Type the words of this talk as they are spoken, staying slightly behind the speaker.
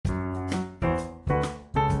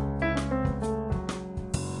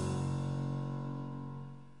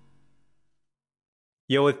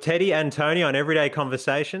You're with Teddy and Tony on Everyday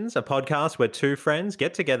Conversations, a podcast where two friends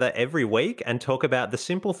get together every week and talk about the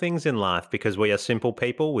simple things in life because we are simple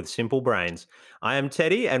people with simple brains. I am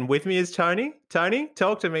Teddy and with me is Tony. Tony,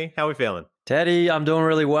 talk to me. How are we feeling? Teddy, I'm doing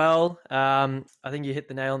really well. I think you hit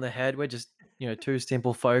the nail on the head. We're just, two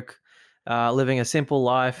simple folk living a simple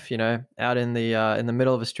life, out in the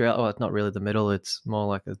middle of Australia. Well, it's not really the middle. It's more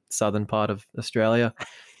like the southern part of Australia.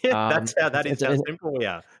 Yeah, Um, that is how simple we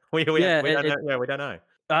are. yeah, We don't know. Yeah, we don't know.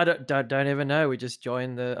 I don't even know. We just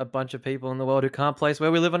joined a bunch of people in the world who can't place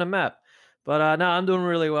where we live on a map. But no, I'm doing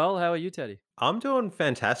really well. How are you, Teddy? I'm doing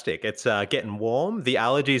fantastic. It's getting warm. The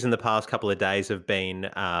allergies in the past couple of days have been,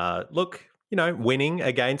 winning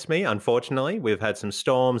against me, unfortunately. We've had some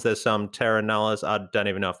storms. There's some terra nullis. I don't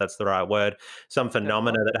even know if that's the right word. Some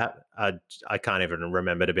phenomena I can't even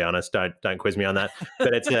remember, to be honest. Don't quiz me on that.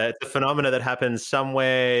 But it's a phenomena that happens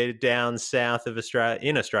somewhere down south of Australia,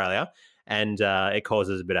 in Australia. And it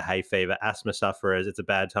causes a bit of hay fever. Asthma sufferers, it's a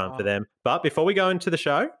bad time for them. But before we go into the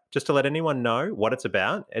show, just to let anyone know what it's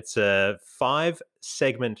about, it's a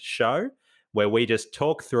 5-segment show where we just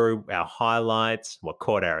talk through our highlights, what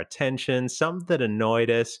caught our attention, something that annoyed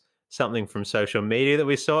us, something from social media that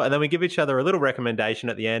we saw, and then we give each other a little recommendation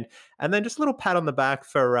at the end, and then just a little pat on the back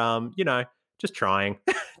for, just trying.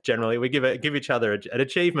 Generally, we give each other an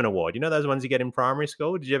achievement award. You know those ones you get in primary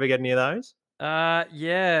school? Did you ever get any of those?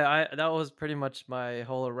 Yeah, that was pretty much my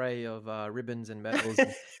whole array of ribbons and medals.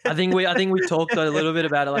 And I think we talked a little bit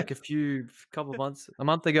about it like a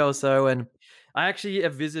month ago or so, and I actually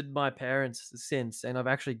have visited my parents since, and I've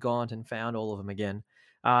actually gone and found all of them again.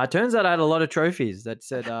 It turns out I had a lot of trophies that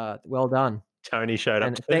said "Well done." Tony showed up.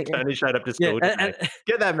 And Tony showed up to yeah, school today.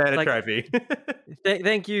 Get that man a like, trophy.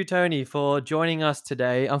 thank you, Tony, for joining us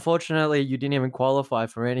today. Unfortunately, you didn't even qualify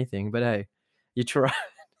for anything, but hey, you tried.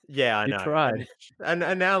 Yeah, I You know. tried. And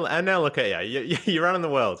now look at you. You're running the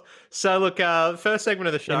world. So look, first segment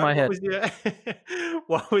of the show. In my What head. was your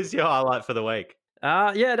what was your highlight for the week?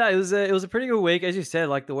 Yeah, no, it was a pretty good week, as you said.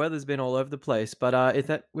 Like the weather's been all over the place, but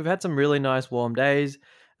we've had some really nice warm days.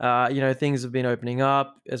 Things have been opening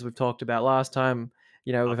up, as we've talked about last time.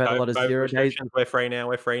 We've had a lot of COVID 0 days. restrictions. We're free now.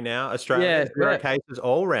 We're free now. Australia, Yeah, zero yeah. cases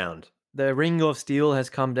all round. The ring of steel has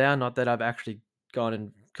come down. Not that I've actually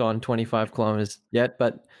gone 25 kilometers yet,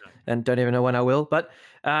 but and don't even know when I will. But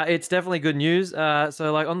it's definitely good news.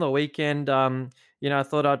 So like on the weekend, I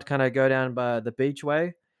thought I'd kind of go down by the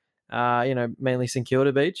beachway. Mainly St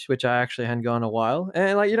Kilda Beach, which I actually hadn't gone in a while.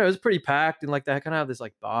 And it was pretty packed, and like they kind of have this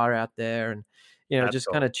like bar out there, and That's just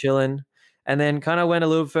cool. kind of chilling. And then kind of went a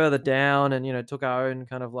little further down, and took our own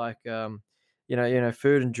kind of like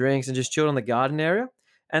food and drinks, and just chilled on the garden area.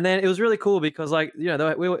 And then it was really cool because we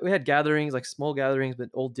had gatherings, like small gatherings, but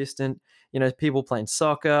all distant. People playing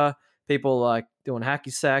soccer, people like doing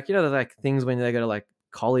hacky sack. There's like things when they go to like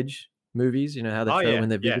college movies. How they Oh film yeah, when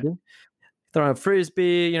they're yeah. visiting, throwing a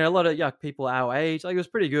frisbee, a lot of people our age. Like it was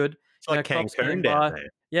pretty good. It's like Cops came Cancun down by. there.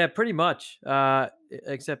 Yeah, pretty much.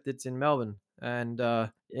 Except it's in Melbourne. And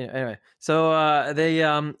anyway, so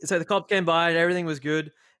the cops came by and everything was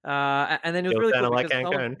good. And then it was Still really cool sounded like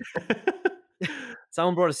because Cancun.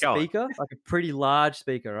 someone brought a Go on. speaker, like a pretty large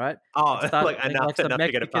speaker, right? Oh, And started like playing enough like some to get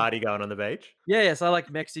a Mexican. party going on the beach. Yeah, so like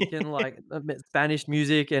Mexican, like Spanish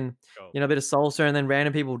music, and Cool. a bit of salsa, and then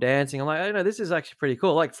random people dancing. I'm like, this is actually pretty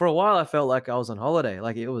cool. Like for a while, I felt like I was on holiday.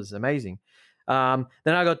 Like it was amazing. Then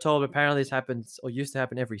I got told apparently this happens or used to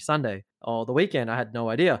happen every Sunday or the weekend. I had no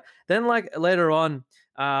idea. Then like later on,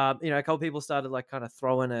 a couple people started like kind of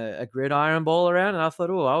throwing a gridiron ball around, and I thought,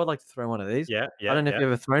 oh, I would like to throw one of these. Yeah, I yeah, don't know if yeah. you've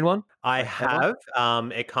ever thrown one. I Like ever.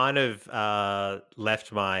 have. It kind of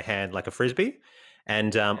left my hand like a frisbee.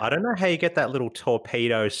 And I don't know how you get that little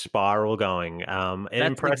torpedo spiral going. It That's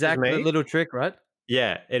impresses exactly the me. little trick, right?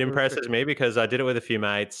 Yeah, it Little trick. impresses me because I did it with a few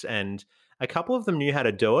mates and a couple of them knew how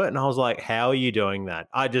to do it. And I was like, how are you doing that?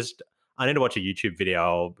 I need to watch a YouTube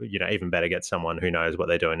video or, even better, get someone who knows what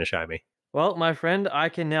they're doing to show me. Well, my friend, I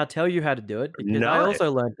can now tell you how to do it because I Nice.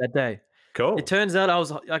 also learned that day. It Cool. turns out I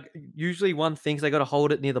was like, usually one thinks they got to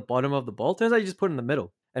hold it near the bottom of the ball. Turns out you just put it in the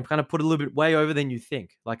middle and kind of put it a little bit way over than you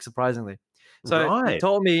think, like surprisingly. So he Right.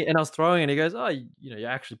 told me, and I was throwing, and he goes, "Oh, you're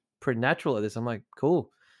actually pretty natural at this." I'm like, "Cool,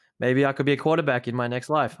 maybe I could be a quarterback in my next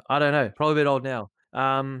life." I don't know. Probably a bit old now.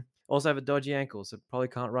 Also have a dodgy ankle, so probably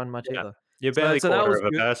can't run much Yeah. either. You're So barely so that quarter was of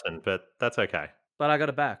a good, person, but that's okay. but I got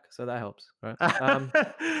it back, so that helps, right?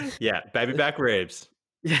 Yeah, baby back ribs.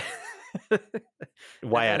 Yeah.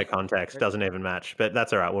 Way out of context, doesn't even match, but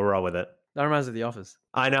that's all right. We'll roll with it. That reminds me of The Office.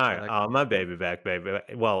 I Yeah, know. that Oh, my baby back, baby.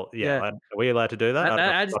 Well, yeah. yeah. Are we allowed to do that? I don't know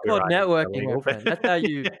if That is called copyright is networking, my illegal, but friend.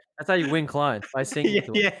 That's how you win clients, by yeah, singing to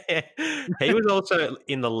 'em. yeah. He was also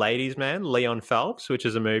in The Ladies' Man, Leon Phelps, which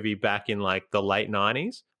is a movie back in like the late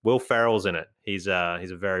 90s. Will Ferrell's in it. He's a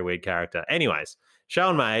very weird character. Anyways,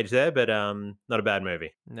 showing my age there, but not a bad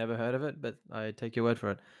movie. Never heard of it, but I take your word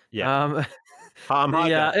for it. Yeah. Um, I'm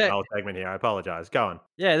hijacking the yeah, whole segment here. I apologize. Go on.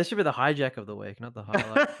 yeah, this should be the hijack of the week, not the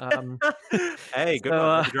highlight. Hey, good So,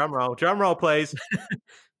 one with the drum roll. Drum roll, please.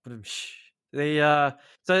 Ba-dum-shh.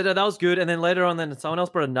 So that was good, and then later on, then someone else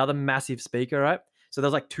brought another massive speaker, right? So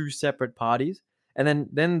there's like two separate parties, and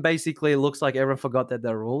then basically it looks like everyone forgot that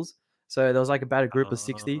there are rules. So there was like about a group of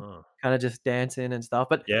 60, Oh, kind of just dancing and stuff.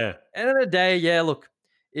 But yeah. end of the day, yeah, look,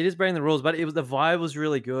 it is breaking the rules, but it was the vibe was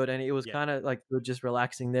really good, and it was Yeah. kind of like we were just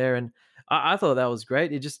relaxing there, and I thought that was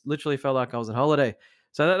great. It just literally felt like I was on holiday.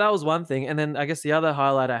 So that was one thing, and then I guess the other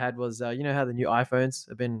highlight I had was you know how the new iPhones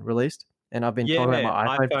have been released, and I've been talking about Yeah.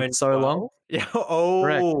 my iPhone for iPhone so long. 12. Yeah.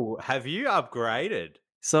 Correct. Oh, have you upgraded?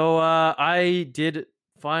 So I did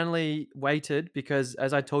finally waited because,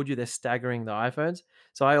 as I told you, they're staggering the iPhones.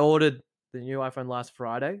 So I ordered the new iPhone last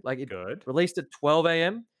Friday. Like it Good. released at 12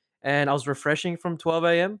 a.m. and I was refreshing from 12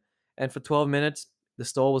 a.m. and for 12 minutes the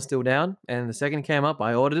store was still down. And the second it came up,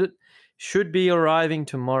 I ordered it. Should be arriving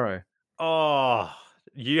tomorrow. Oh,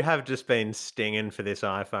 you have just been stinging for this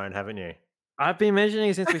iPhone, haven't you? I've been mentioning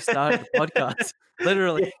it since we started the podcast.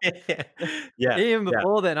 Literally. Yeah. Yeah. Even Yeah.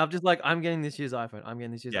 before then, I'm just like, I'm getting this year's iPhone. I'm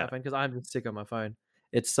getting this year's Yeah. iPhone because I'm just sick of my phone.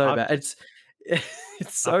 It's so I've bad. It's it's I've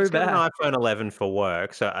so just got bad. an iPhone 11 for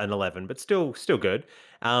work, so an 11, but still good.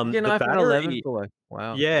 You get The an iPhone 11 battery, for like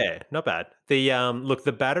wow. yeah, not bad. Look,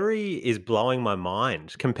 the battery is blowing my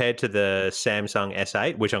mind compared to the Samsung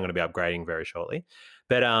S8, which I'm gonna be upgrading very shortly.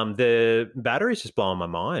 But, the battery's just blowing my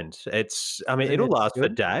mind. I As mean, in it'll it's last for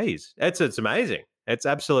good? days. It's amazing. It's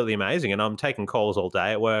absolutely amazing, and I'm taking calls all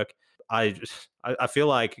day at work. I feel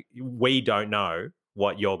like we don't know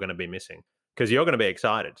what you're gonna be missing because 'cause you're gonna be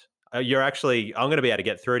excited. I'm gonna be able to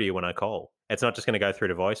get through to you when I call. It's not just gonna go through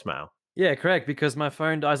to voicemail. Yeah, correct, because my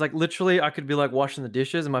phone dies, like, literally, I could be, like, washing the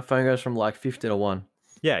dishes and my phone goes from, like, 50 to 1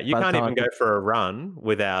 Yeah, you by the can't time I even go pick. for a run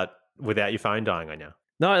without your phone dying on you.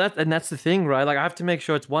 No, that's the thing, right? Like, I have to make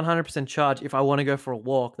sure it's 100% charged if I wanna go for a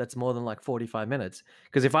walk that's more than, like, 45 minutes.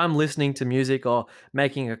 Because if I'm listening to music or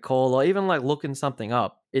making a call or even, like, looking something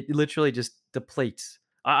up, it literally just depletes.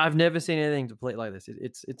 I've never seen anything deplete like this.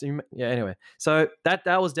 Yeah, anyway. So that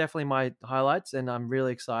was definitely my highlights, and I'm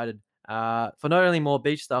really excited, for not only more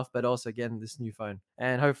beach stuff, but also getting this new phone,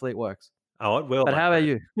 and hopefully it works. Oh, it will, But my how about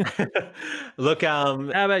friend. you? Look, How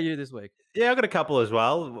about you this week? yeah, I've got a couple as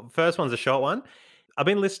well. First one's a short one. I've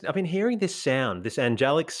been hearing this sound, this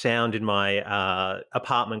angelic sound in my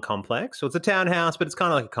apartment complex. So it's a townhouse, but it's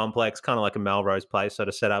kind of like a complex, kind of like a Melrose Place sort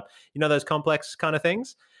of setup. You know those complex kind of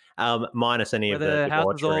things, minus any Where of the the houses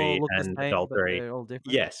all debauchery look the and same, but adultery. they're all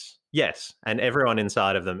different? Yes, yes, and everyone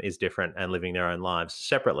inside of them is different and living their own lives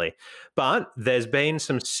separately. But there's been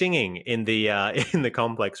some singing in the in the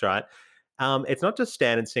complex, right? It's not just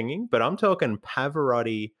standard singing, but I'm talking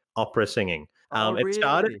Pavarotti opera singing. Oh, It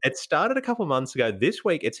started really? it started a couple months ago. This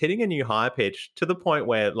week, it's hitting a new high pitch to the point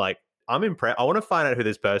where, like, I'm impressed. I want to find out who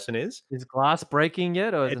this person is. Is glass breaking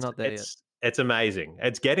yet, or is it It's not there yet? it's it's amazing.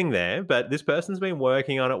 It's getting there, but this person's been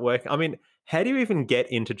working on it. I mean, how do you even get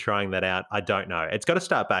into trying that out? I don't know. It's got to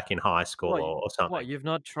start back in high school What or what, something. you've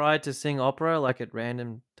not tried to sing opera, like, at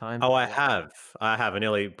random times Oh, of I your life? have. I have. I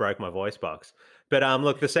nearly broke my voice box. But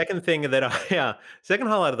look, the second thing that second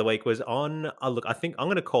highlight of the week was on. Look, I think I'm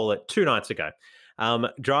going to call it 2 nights ago.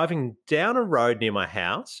 Driving down a road near my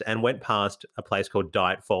house and went past a place called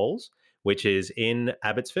Diet Falls, which is in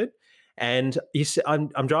Abbotsford. And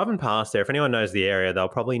I'm driving past there. If anyone knows the area, they'll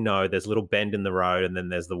probably know there's a little bend in the road, and then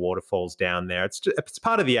there's the waterfalls down there. It's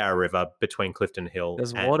part of the Yarra River between Clifton Hill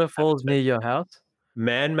There's and waterfalls Abbotsford. near your house?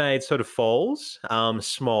 Man-made sort of falls,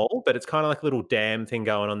 small, but it's kind of like a little dam thing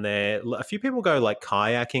going on there. A few people go like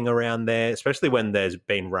kayaking around there, especially when there's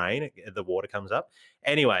been rain, the water comes up.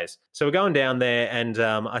 Anyways, so we're going down there, and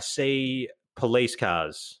I see police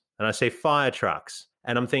cars and I see fire trucks,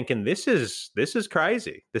 and I'm thinking this is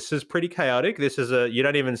crazy. This is pretty chaotic. You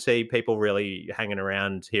don't even see people really hanging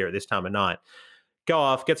around here at this time of night. Go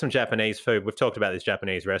off, get some Japanese food. We've talked about this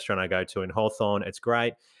Japanese restaurant I go to in Hawthorne. It's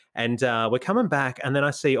great. And we're coming back, and then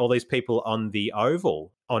I see all these people on the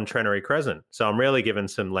Oval on Trenery Crescent. So I'm really giving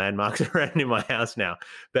some landmarks around in my house now.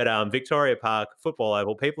 But Victoria Park, Football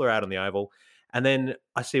Oval, people are out on the Oval. And then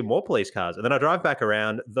I see more police cars. And then I drive back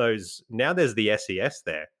around those. Now there's the SES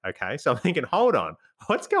there. Okay. So I'm thinking, hold on,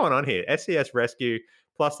 what's going on here? SES Rescue,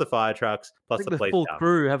 plus the fire trucks, I plus think the the police full car.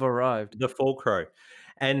 crew have arrived. The full crew.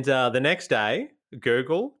 And the next day,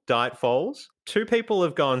 Google, Dight Falls, two people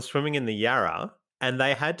have gone swimming in the Yarra and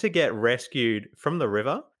they had to get rescued from the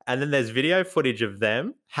river. And then there's video footage of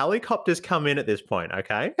them. Helicopters come in at this point,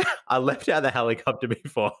 okay? I left out the helicopter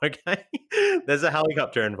before, okay? There's a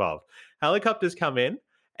helicopter involved. Helicopters come in.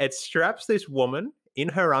 It straps this woman in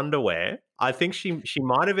her underwear. I think she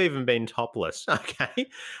might have even been topless, okay?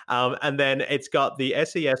 And then it's got the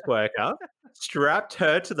SES worker strapped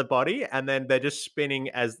her to the body, and then they're just spinning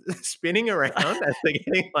around as they're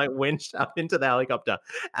getting like winched up into the helicopter.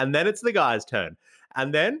 And then it's the guy's turn.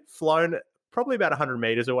 And then flown probably about 100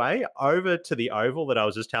 meters away over to the oval that I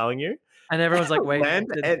was just telling you. And everyone's like, wait, Land,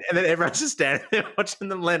 and then everyone's just standing there watching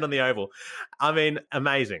them land on the oval. I mean,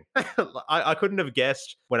 amazing. I couldn't have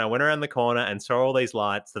guessed when I went around the corner and saw all these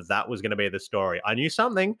lights that was going to be the story. I knew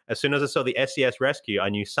something. As soon as I saw the SES rescue, I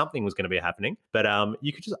knew something was going to be happening. But I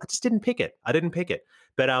just didn't pick it. I didn't pick it.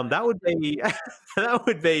 But that would be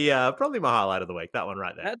probably my highlight of the week. That one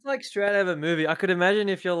right there. that's like straight out of a movie. I could imagine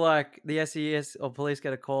if you're like the SES or police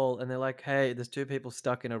get a call and they're like, hey, there's two people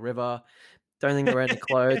stuck in a river. Don't think they're wearing any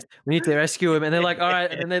clothes. We need to rescue him. And they're like, all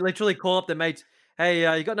right. And then they literally call up their mates.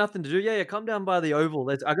 Hey, you got nothing to do? Yeah, come down by the oval.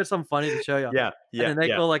 I got something funny to show you. Yeah. And then they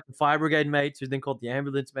call like the fire brigade mates, who's then called the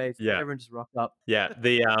ambulance mates. Yeah. Everyone just rocked up. Yeah,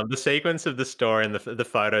 the sequence of the story and the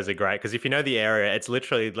photos are great because if you know the area, it's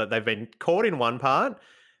literally like they've been caught in one part,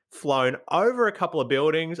 flown over a couple of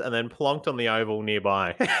buildings, and then plonked on the oval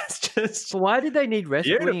nearby. It's just So why did they need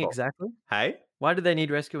rescuing beautiful. exactly? Hey, Why did they need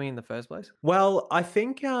rescuing in the first place? well, I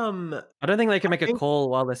think I don't think they can make a call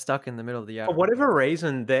while they're stuck in the middle of the for Yarra. whatever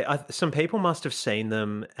reason, some people must have seen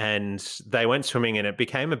them and they went swimming, and it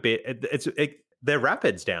became a bit. They're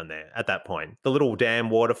rapids down there at that point. The little dam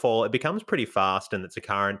waterfall, it becomes pretty fast, and it's a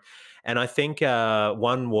current. And I think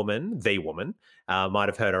one woman, the woman, might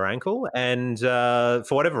have hurt her ankle, and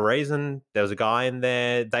for whatever reason, there was a guy in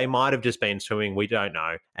there. They might have just been swimming. We don't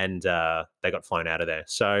know, and they got flown out of there.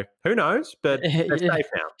 So who knows? But they're safe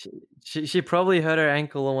now. She probably hurt her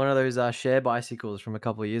ankle on one of those share bicycles from a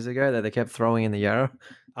couple of years ago that they kept throwing in the Yarra.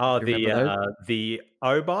 Oh, Do you remember those? the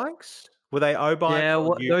O bikes. Were they O bikes? Yeah,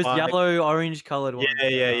 or U those bikes? yellow, orange coloured ones.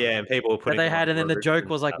 Yeah. And people were That putting they them had, on and then the roofs joke and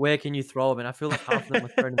was like, stuff. "Where can you throw them?" And I feel like half of them were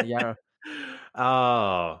thrown in the Yarra.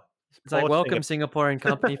 Oh, It's like, poor welcome Singapore. Singaporean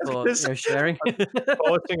company for sharing.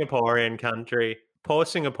 Poor Singaporean country, poor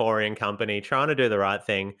Singaporean company trying to do the right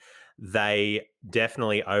thing. They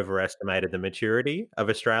definitely overestimated the maturity of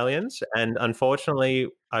Australians and unfortunately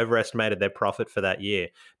overestimated their profit for that year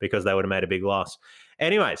because they would have made a big loss.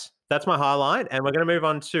 Anyways, that's my highlight. And we're going to move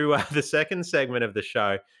on to the second segment of the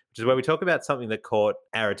show, which is where we talk about something that caught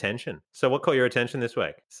our attention. So what caught your attention this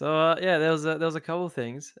week? So yeah, there was a couple of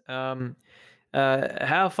things.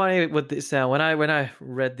 How funny would this sound when I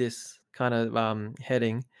read this kind of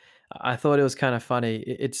heading? I thought it was kind of funny.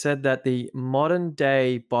 It said that the modern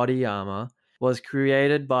day body armor was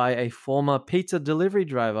created by a former pizza delivery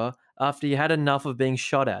driver after he had enough of being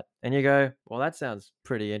shot at. And you go, well, that sounds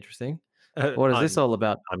pretty interesting. What is this all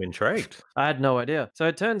about? I'm intrigued. I had no idea. So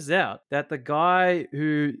it turns out that the guy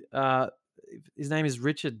who his name is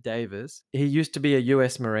Richard Davis. He used to be a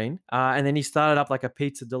US Marine, and then he started up like a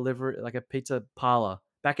pizza delivery, like a pizza parlor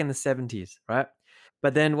back in the 70s, right?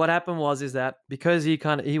 But then what happened is that because he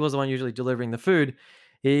was the one usually delivering the food,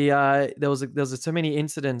 there was so many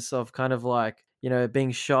incidents of kind of like,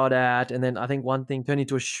 being shot at, and then I think one thing turned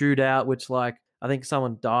into a shootout, which like I think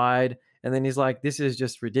someone died. And then he's like, this is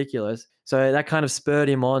just ridiculous. So that kind of spurred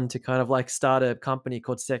him on to kind of like start a company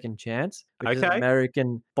called Second Chance, which is an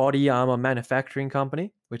American body armor manufacturing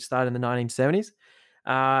company, which started in the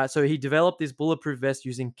 1970s. So he developed this bulletproof vest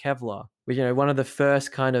using Kevlar, which, one of the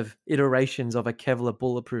first kind of iterations of a Kevlar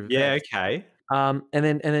bulletproof vest. Yeah, okay. And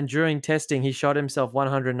then during testing, he shot himself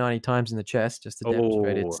 190 times in the chest just to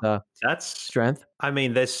demonstrate its that's strength. I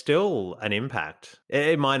mean, there's still an impact.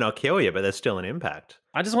 It might not kill you, but there's still an impact.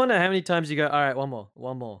 I just wonder how many times you go, all right, one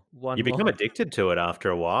more. You become addicted to it after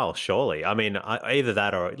a while, surely. I mean, either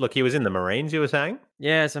that or, look, he was in the Marines, you were saying?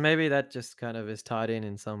 Yeah, so maybe that just kind of is tied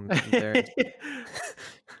in some variants.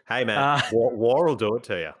 Hey, man, war will do it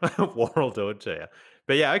to you. War will do it to you.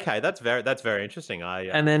 But yeah, okay, that's very interesting.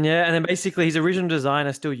 And then basically his original design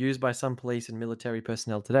is still used by some police and military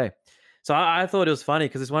personnel today. So I thought it was funny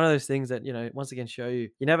because it's one of those things that, once again, show you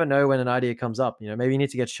never know when an idea comes up. Maybe you need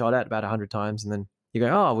to get shot at about 100 times and then you go,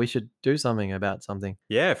 oh, we should do something about something.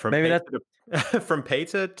 Yeah, from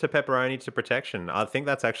pizza to pepperoni to protection. I think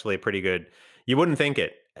that's actually pretty good. You wouldn't think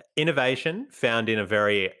it. Innovation found in a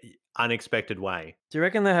very unexpected way. Do you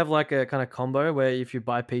reckon they have like a kind of combo where if you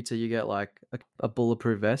buy pizza, you get like a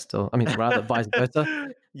bulletproof vest, or I mean, rather vice versa,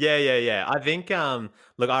 Yeah. I think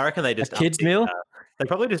look, I reckon a kids meal? they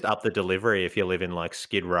probably just up the delivery if you live in like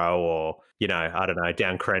Skid Row or, I don't know,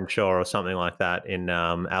 down Crenshaw or something like that in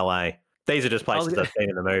LA. These are just I was, places I've seen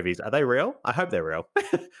in the movies. Are they real? I hope they're real.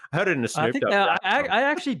 I heard it in a I Snoop think Dogg rap song. I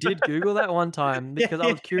actually did Google that one time because I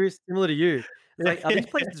Yeah, was curious, similar to you. It's yeah, like, are these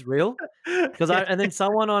places real? Because yeah, and then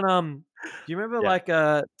someone on do you remember yeah.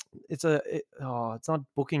 like it's not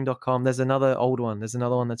booking.com. There's another old one. There's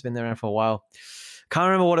another one that's been there for a while. Can't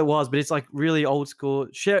remember what it was, but it's like really old school.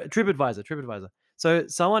 TripAdvisor. So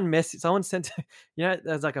someone sent,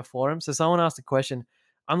 there's like a forum. So someone asked a question.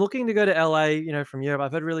 I'm looking to go to LA, from Europe.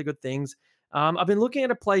 I've heard really good things. I've been looking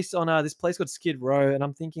at a place on this place called Skid Row, and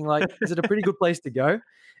I'm thinking like, is it a pretty good place to go?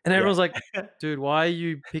 And Yeah. everyone's like, dude, why are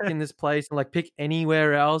you picking this place and like pick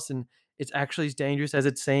anywhere else? And it's actually as dangerous as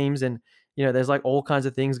it seems. And there's like all kinds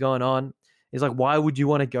of things going on. He's like, why would you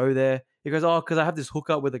want to go there? He goes, oh, because I have this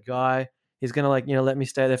hookup with a guy. He's gonna like, let me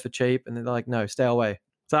stay there for cheap. And then they're like, no, stay away.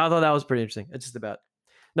 So I thought that was pretty interesting. It's just about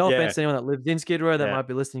no Yeah. offense to anyone that lives in Skid Row that Yeah. might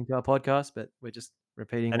be listening to our podcast, but we're just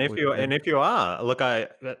repeating And what if we've you heard. and if you are, look,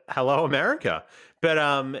 hello America. But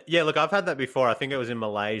yeah, look, I've had that before. I think it was in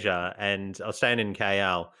Malaysia, and I was staying in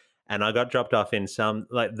KL, and I got dropped off in some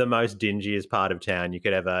like the most dingiest part of town you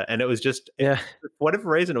could ever. And it was just Yeah. for whatever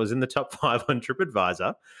reason, it was in the top 5 on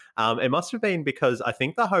TripAdvisor. It must have been because I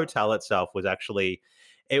think the hotel itself was actually.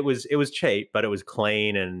 It was cheap, but it was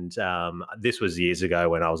clean, and this was years ago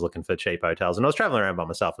when I was looking for cheap hotels, and I was traveling around by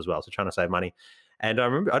myself as well, so trying to save money. And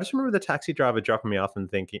I just remember the taxi driver dropping me off and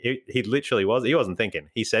thinking, he literally he wasn't thinking.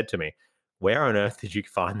 He said to me, "Where on earth did you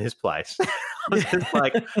find this place?" I was just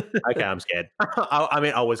like, "Okay, I'm scared." I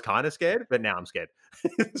mean, I was kind of scared, but now I'm scared.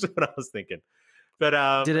 That's what I was thinking.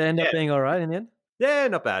 But Did it end up yeah, being all right in the end? yeah,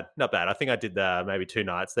 not bad, not bad. I think I did maybe 2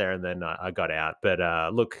 nights there, and then I got out.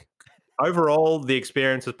 But look, overall, the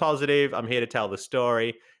experience was positive. I'm here to tell the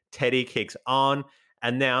story. Teddy kicks on.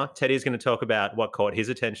 And now Teddy's going to talk about what caught his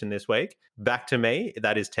attention this week. Back to me,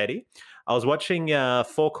 that is Teddy. I was watching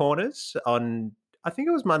Four Corners on, I think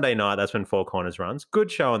it was Monday night. That's when Four Corners runs.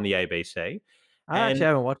 Good show on the ABC. I actually And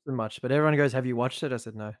haven't watched it much, but everyone goes, "Have you watched it?" I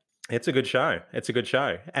said no. it's a good show. It's a good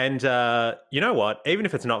show. And you know what? Even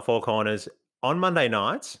if it's not Four Corners, on Monday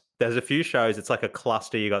nights, there's a few shows. It's like a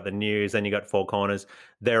cluster. You got the news, then you got Four Corners.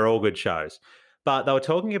 They're all good shows. But they were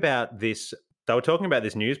talking about this. They were talking about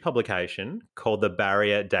this news publication called the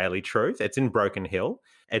Barrier Daily Truth. It's in Broken Hill.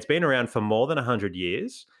 It's been around for more than 100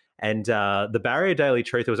 years. And the Barrier Daily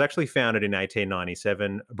Truth, it was actually founded in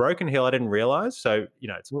 1897. Broken Hill, I didn't realize. So,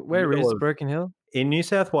 it's Where is Broken Hill? in New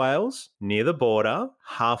South Wales, near the border,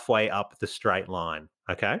 halfway up the straight line.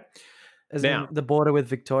 Okay. As Now, in the border with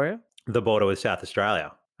Victoria? the border with South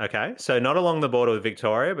Australia. Okay. So not along the border with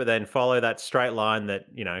Victoria, but then follow that straight line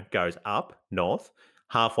that, goes up north,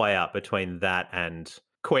 halfway up between that and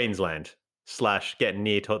Queensland / getting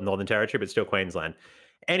near to Northern Territory, but still Queensland.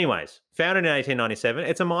 Anyways, founded in 1897.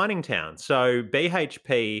 It's a mining town. So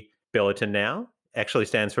BHP Billiton now actually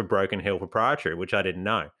stands for Broken Hill Proprietary, which I didn't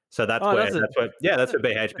know. So that's Oh, where does it? that's where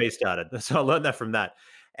BHP started. So I learned that from that.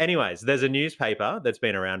 Anyways, there's a newspaper that's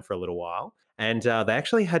been around for a little while, and they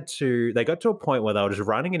actually they got to a point where they were just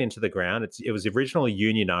running it into the ground. It was originally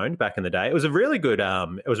union owned back in the day. It was a really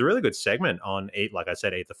good segment on like I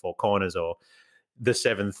said, either Four Corners or the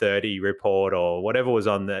 7:30 report or whatever was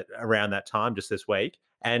on that around that time just this week.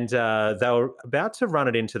 And they were about to run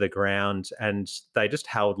it into the ground, and they just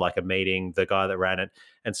held like a meeting, the guy that ran it,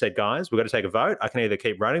 and said, guys, we've got to take a vote. I can either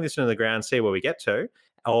keep running this into the ground, see where we get to,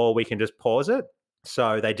 or we can just pause it.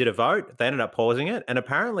 So they did a vote. They ended up pausing it. And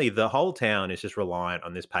apparently the whole town is just reliant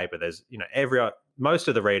on this paper. There's, most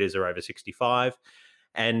of the readers are over 65.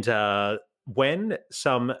 And when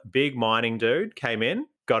some big mining dude came in,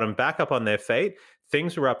 got them back up on their feet,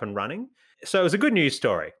 things were up and running. So it was a good news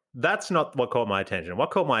story. That's not what caught my attention.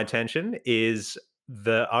 What caught my attention is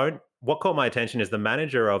the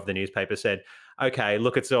manager of the newspaper said, okay,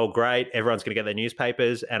 look, it's all great. Everyone's going to get their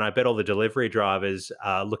newspapers. And I bet all the delivery drivers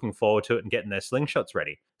are looking forward to it and getting their slingshots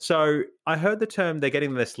ready. So I heard the term, they're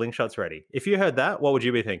getting their slingshots ready. If you heard that, what would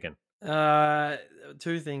you be thinking?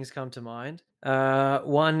 Two things come to mind.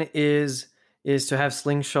 One is to have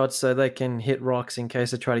slingshots so they can hit rocks in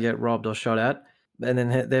case they try to get robbed or shot at. And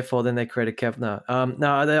then therefore they create a kev.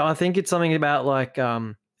 No, I think it's something about like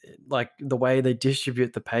the way they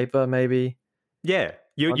distribute the paper, maybe. Yeah,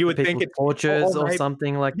 you would think it's torches or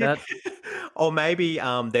something like that. Or maybe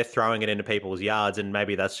they're throwing it into people's yards, and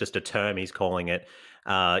maybe that's just a term he's calling it.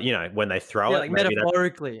 When they throw it, like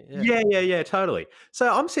metaphorically. Yeah, totally.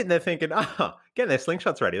 So I'm sitting there thinking, getting their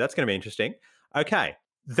slingshots ready. That's going to be interesting. Okay.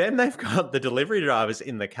 Then they've got the delivery drivers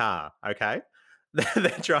in the car. Okay.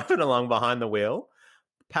 They're driving along behind the wheel,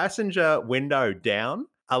 passenger window down,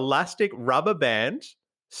 elastic rubber band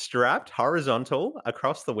strapped horizontal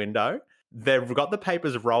across the window. They've got the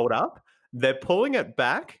papers rolled up. They're pulling it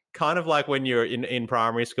back, kind of like when you're in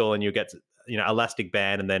primary school and you get, elastic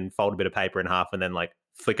band and then fold a bit of paper in half and then like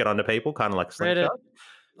flick it onto people, kind of like a Read it slingshot.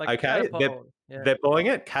 like Okay. catapult. Yeah. They're pulling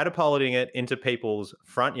it, catapulting it into people's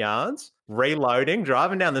front yards, reloading,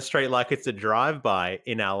 driving down the street like it's a drive-by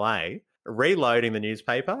in LA, reloading the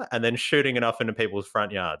newspaper, and then shooting it off into people's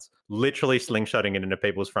front yards. Literally slingshotting it into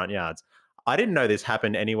people's front yards. I didn't know this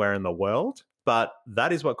happened anywhere in the world, but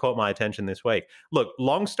that is what caught my attention this week. Look,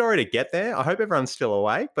 long story to get there. I hope everyone's still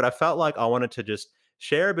awake, but I felt like I wanted to just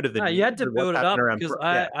share a bit of the No, news you had to of what's build it up happening around. because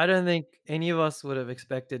Yeah. I don't think any of us would have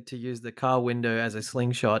expected to use the car window as a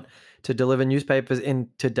slingshot to deliver newspapers in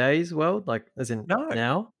today's world, like as in No.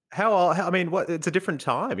 now. I mean, what? It's a different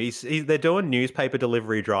time. They're doing newspaper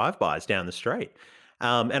delivery drive-bys down the street.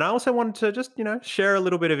 And I also wanted to just, share a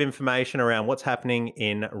little bit of information around what's happening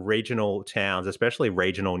in regional towns, especially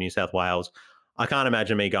regional New South Wales. I can't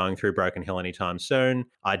imagine me going through Broken Hill anytime soon.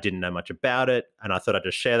 I didn't know much about it, and I thought I'd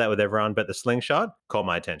just share that with everyone. But the slingshot caught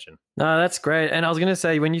my attention. No, that's great. And I was going to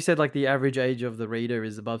say, when you said like the average age of the reader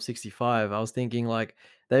is above 65, I was thinking like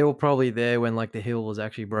they were probably there when like the hill was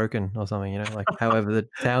actually broken or something, like however the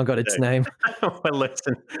town got its name. we're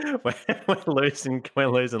losing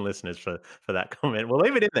listeners for that comment. We'll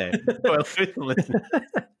leave it in there. We're losing listeners.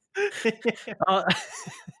 Uh,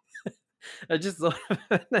 I just thought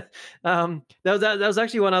that was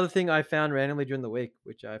actually one other thing I found randomly during the week,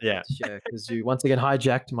 which I forgot to share because you once again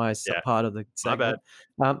hijacked my part of the segment.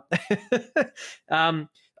 My bad.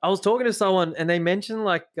 I was talking to someone and they mentioned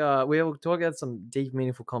like we were talking about some deep,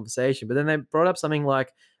 meaningful conversation, but then they brought up something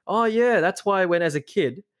like, "Oh yeah, that's why when as a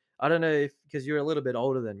kid, I don't know if because you're a little bit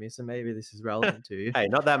older than me, so maybe this is relevant to you." Hey,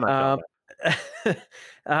 not that much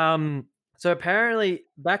older. So apparently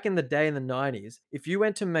back in the day in the 90s, if you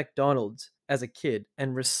went to McDonald's as a kid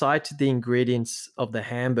and recited the ingredients of the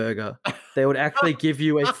hamburger, they would actually give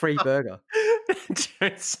you a free burger.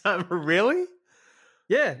 Really?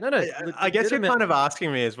 Yeah, no. I guess you're kind of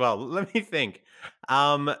asking me as well. Let me think.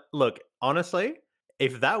 Look, honestly,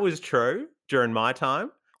 if that was true during my time,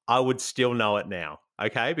 I would still know it now,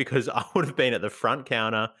 okay? Because I would have been at the front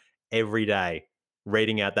counter every day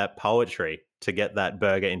reading out that poetry to get that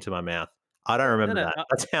burger into my mouth. I don't remember that.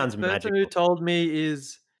 That sounds magical. The person who told me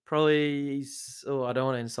is probably, I don't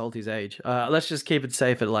want to insult his age. Let's just keep it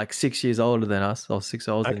safe at like 6 years older than us or 6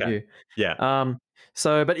 older than you. Yeah.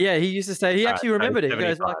 But yeah, he used to say, he actually remembered it. He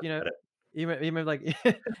goes like, you remember like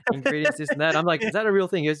ingredients, this and that. I'm like, is that a real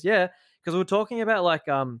thing? He goes, yeah. Because we were talking about like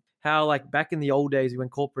how like back in the old days when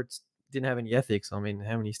corporates didn't have any ethics. I mean,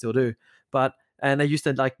 how many still do? And they used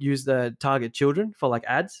to like use the target children for like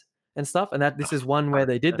ads and stuff, and that this is one where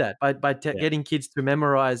they did that by getting kids to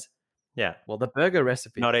memorize. Yeah, well, the burger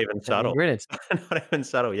recipe. Not even subtle. Not even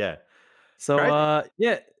subtle. Yeah. So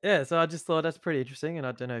So I just thought that's pretty interesting, and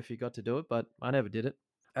I don't know if you got to do it, but I never did it.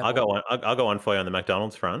 I'll go one for you on the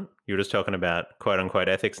McDonald's front. You were just talking about quote unquote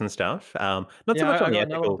ethics and stuff. Not so much on the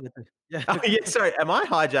ethical. Yeah. Oh, yeah. Sorry, am I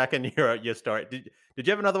hijacking your story? Did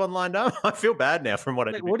you have another one lined up? I feel bad now from what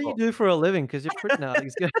I did. What do you do for a living? Because you're pretty now.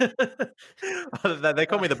 They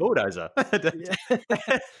call me the bulldozer.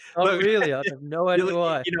 Oh, really? I have no idea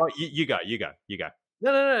why. You know, you go.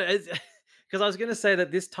 No. Because I was going to say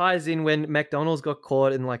that this ties in when McDonald's got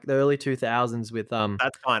caught in like the early 2000s with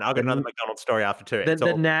That's fine. I'll get another McDonald's story after too.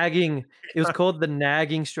 The nagging. It was called the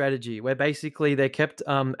nagging strategy, where basically they kept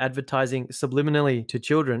advertising subliminally to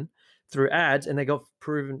children through ads, and they got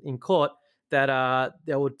proven in court that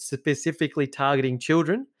they were specifically targeting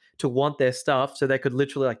children to want their stuff, so they could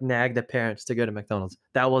literally like nag their parents to go to McDonald's.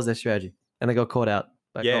 That was their strategy, and they got caught out.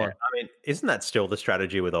 I mean, isn't that still the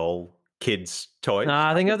strategy with all kids' toys?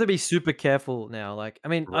 Nah, I think you have to be super careful now. Like, I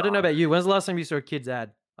mean, I don't know about you. When's the last time you saw a kid's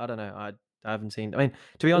ad? I don't know. I haven't seen. I mean,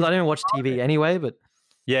 to be honest, I don't even watch TV anyway. But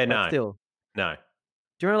still, no.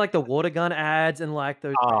 Do you remember like the water gun ads and like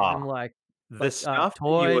those random like the stuff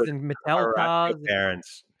toys and Mattel cars?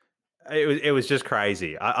 Parents, it was just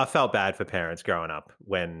crazy. I felt bad for parents growing up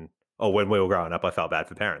when we were growing up. I felt bad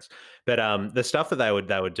for parents, but the stuff that they would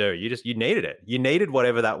do, you needed it. You needed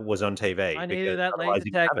whatever that was on TV. I needed that laser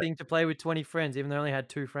tag thing to play with 20 friends, even though I only had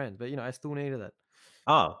 2 friends. But I still needed it.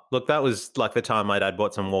 Oh, look, that was like the time my dad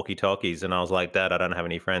bought some walkie talkies, and I was like, "Dad, I don't have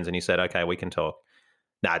any friends," and he said, "Okay, we can talk."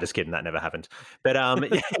 Nah, just kidding. That never happened. But yeah, on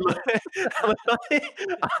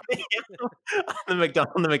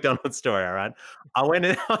on the McDonald's story. All right, I went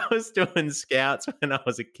in. I was doing scouts when I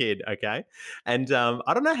was a kid. Okay, and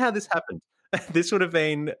I don't know how this happened. This would have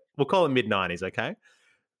been, we'll call it mid-90s. Okay,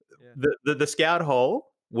 Yeah. the scout hall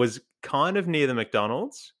was kind of near the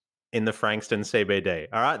McDonald's in the Frankston CBD.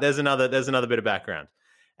 All right, there's another bit of background,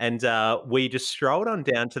 and we just strolled on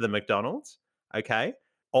down to the McDonald's. Okay,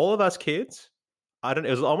 all of us kids. I don't.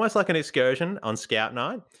 It was almost like an excursion on Scout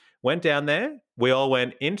night. Went down there. We all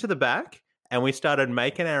went into the back and we started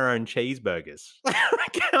making our own cheeseburgers.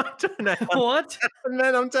 I don't know how What?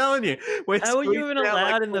 man, I'm telling you, we're How are you squeezing even out like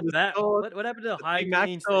allowed in all the the back? sauce, What happened to the Big Mac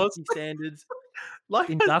hygiene, sauce. safety standards, Like I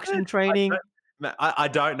said, induction training? I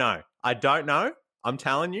don't know. I don't know. I'm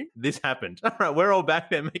telling you, this happened. All right, we're all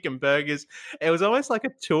back there making burgers. It was almost like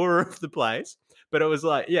a tour of the place, but it was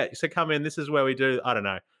like, yeah, so come in. This is where we do, I don't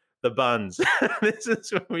know, the buns. This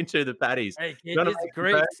is where we do the patties. Hey, You kid, want to here's the make some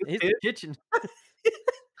grease. burgers, Here's the kid? kitchen.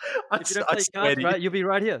 I, If you don't I play swear cards to you, right, you'll be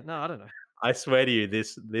right here. No, I don't know. I swear to you,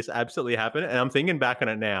 this absolutely happened, and I'm thinking back on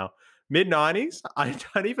it now. Mid-90s, I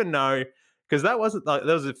don't even know because that wasn't like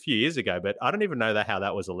that was a few years ago, but I don't even know how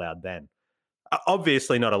that was allowed then.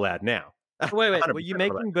 Obviously, not allowed now. Wait. 100% Were you not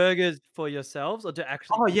allowed. making burgers for yourselves or to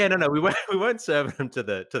actually Oh eat yeah, no, them? no, we weren't serving them to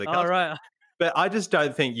the All customers. right. But I just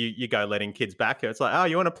don't think you go letting kids back here. It's like, oh,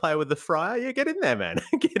 you want to play with the fryer? Yeah, get in there, man.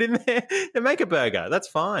 Get in there and make a burger. That's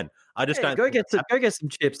fine. I just Hey, don't think that go get some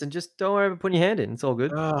chips and just don't worry about putting your hand in. It's all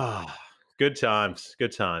good. happened. Oh, good times,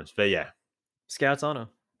 good times. But yeah, Scouts honor.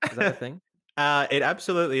 Is that a thing? it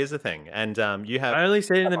absolutely is a thing. And you have I only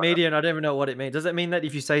see it in the media and I don't even know what it means. Does that mean that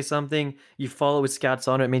if you say something, you follow with Scouts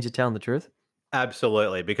honor, it means you're telling the truth?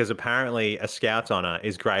 absolutely because apparently a scout's honor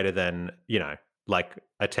is greater than like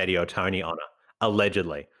a Teddy or Tony honor.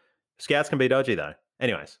 Allegedly, scouts can be dodgy though.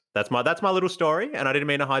 Anyways, that's my little story, and I didn't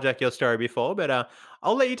mean to hijack your story before, but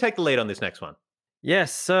I'll let you take the lead on this next one.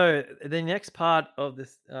 Yes. So the next part of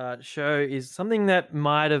this show is something that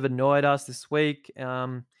might have annoyed us this week.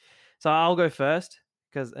 So I'll go first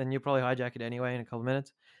and you'll probably hijack it anyway in a couple of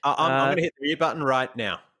minutes. I'm Uh, going to hit the mute button right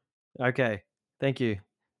now. okay. Thank you.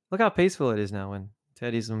 Look how peaceful it is now when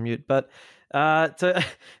Teddy's on mute. But so,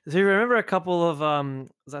 so you remember a couple of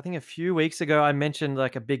I think a few weeks ago I mentioned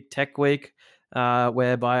like a big tech week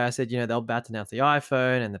whereby I said they're about to announce the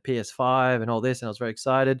iPhone and the PS5 and all this, and I was very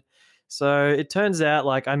excited. So it turns out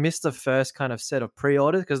like I missed the first kind of set of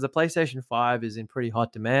pre-orders because the PlayStation 5 is in pretty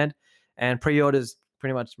hot demand, and pre-orders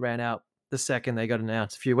pretty much ran out the second they got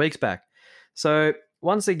announced a few weeks back. So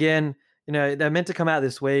once again, they're meant to come out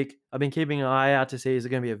this week. I've been keeping an eye out to see is it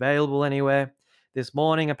going to be available anywhere. This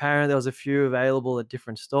morning, apparently, there was a few available at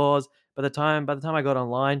different stores. By the time I got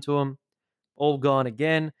online to them, all gone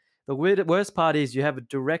again. The worst part is you have a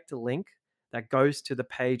direct link that goes to the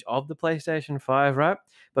page of the PlayStation 5, right?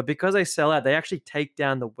 But because they sell out, they actually take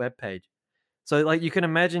down the web page. So like you can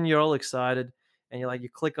imagine you're all excited and you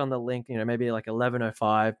click on the link, maybe like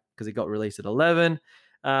 11:05 because it got released at 11.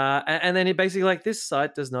 And then it basically like this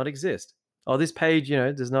site does not exist. Or this page,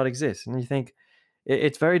 does not exist. And you think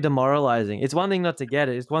it's very demoralizing. It's one thing not to get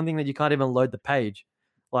it. It's one thing that you can't even load the page.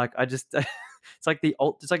 Like I just it's like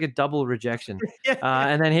it's like a double rejection. Yeah.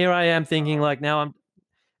 And then here I am thinking like now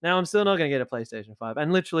I'm still not going to get a PlayStation 5.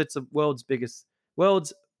 And literally it's the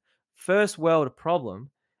world's first world problem.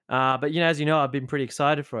 But as you know, I've been pretty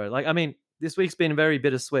excited for it. Like I mean, this week's been very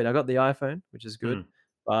bittersweet. I got the iPhone, which is good,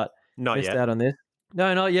 but Not missed yet. out on this.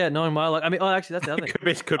 No, not yet. Not in my life. I mean, actually, that's the other thing. Could I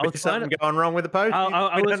be was trying something going wrong with the post.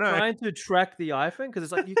 I We was don't know. trying to track the iPhone because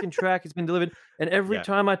it's like you can track it's been delivered, and every Yeah.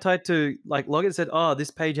 time I tried to like log it said, "Oh, this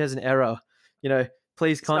page has an error."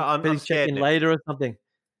 Please I'm please check scared in now. later or something.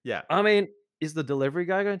 Yeah. I mean, is the delivery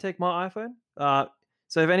guy going to take my iPhone?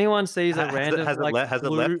 So if anyone sees a random Has it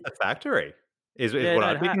blue, left the factory? Is yeah, what no,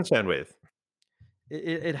 I'd be concerned with.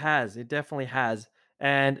 it has. It definitely has.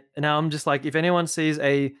 And now I'm just like, if anyone sees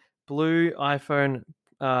a blue iPhone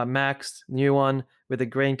Max, new one with a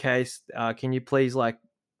green case, can you please like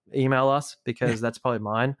email us because that's probably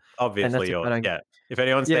mine. And Obviously that's if I yours. don't. Yeah. If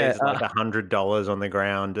anyone Yeah, sees like $100 on the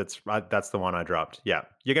ground, that's the one I dropped. Yeah.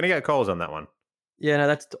 You're gonna get calls on that one. yeah, no,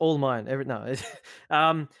 that's all mine. No,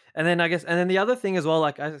 and then I guess, and then the other thing as well,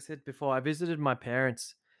 like as I said before, I visited my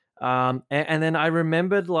parents, and then I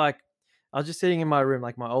remembered like I was just sitting in my room,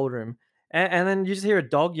 like my old room, and then you just hear a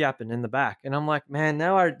dog yapping in the back, and I'm like, man,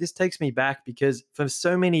 this takes me back because for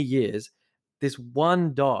so many years, this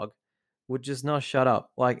one dog would just not shut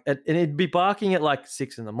up, like, and it'd be barking at like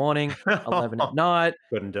 6 in the morning, 11 at night,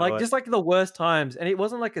 Couldn't do like it. just like the worst times, and it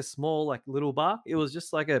wasn't like a small like little bark, it was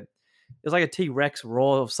just like a T-Rex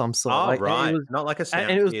roar of some sort. Oh, Like, and it right. was, Not like a and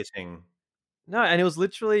sound it was, piercing. No, and it was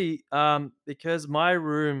literally, because my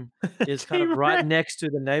room is kind of right T-Rex. next to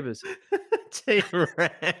the neighbors.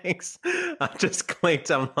 T-Rex. I just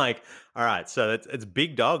clicked. I'm like, all right, so it's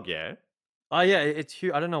big dog, yeah. Oh, yeah, it's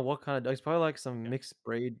huge. I don't know what kind of dog. It's probably like some mixed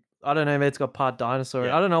breed. I don't know, maybe it's got part dinosaur.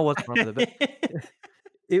 Yeah. I don't know what's wrong with it, but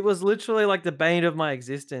it was literally like the bane of my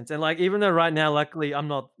existence. And like, even though right now, luckily, I'm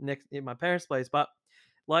not next in my parents' place, but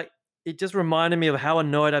like, it just reminded me of how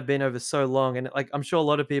annoyed I've been over so long. And like, I'm sure a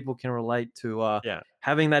lot of people can relate to Yeah.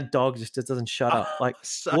 having that dog just doesn't shut up. Like,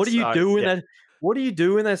 So what do you sorry. do in Yeah. that? What do you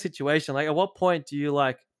do in that situation? Like, at what point do you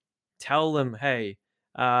like tell them, hey,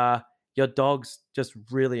 your dog's just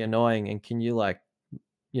really annoying, and can you like,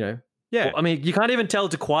 you know, well, Yeah. I mean, you can't even tell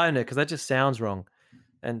it to quiet it because that just sounds wrong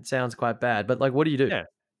and sounds quite bad. But like, what do you do? Yeah.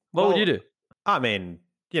 What would you Well, do? I mean,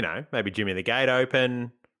 maybe Jimmy the gate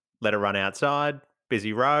open, let it run outside,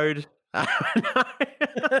 busy road. No.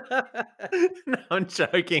 No, I'm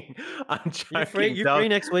joking. I'm You free? joking. You free Dog.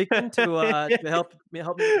 next weekend to help me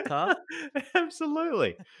with the car?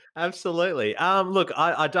 Absolutely. Absolutely. Look,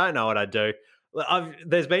 I don't know what I'd do.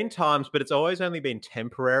 There's been times, but it's always only been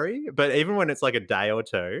temporary. But even when it's like a day or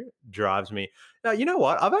two, drives me. Now, you know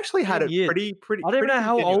what? I've actually had 12 it years. I don't even pretty know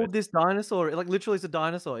how continuous. old this dinosaur like, literally, it's a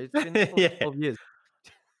dinosaur. It's been there for, like, Yeah. 12 years.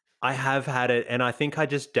 I have had it, and I think I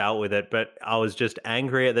just dealt with it, but I was just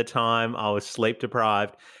angry at the time. I was sleep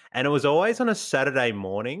deprived, and it was always on a Saturday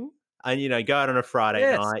morning. And go out on a Friday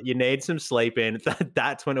Yes. night. You need some sleep in.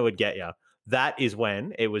 That's when it would get you. That is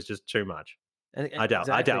when it was just too much. And I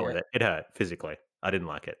exactly, dealt yeah. with it. It hurt physically. I didn't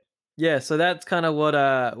like it. Yeah, so that's kinda what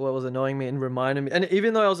was annoying me and reminding me, and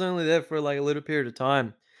even though I was only there for, like, a little period of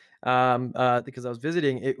time, because I was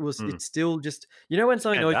visiting, Mm. it's still just when Just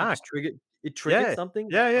something came annoys you, back. just triggered Yeah. something,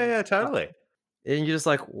 like, Yeah. Yeah. Yeah. Totally. and you're just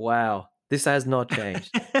like, "Wow, this has not changed."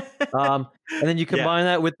 And then you Yeah. combine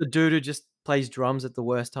that with the dude who just plays drums at the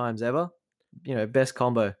worst times ever, best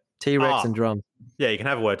combo, T-Rex Oh, and drums. yeah, you can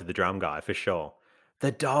have a word to the drum guy for sure.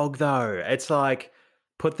 The dog though, it's like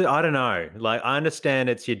I don't know. Like I understand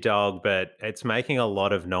it's your dog, but it's making a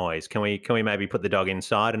lot of noise. Can we maybe put the dog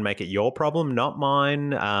inside and make it your problem, not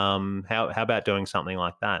mine? How about doing something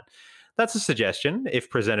like that? That's a suggestion if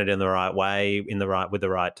presented in the right way, with the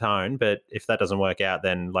right tone. But if that doesn't work out,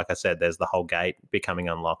 then like I said, there's the whole gate becoming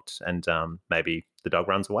unlocked, and maybe the dog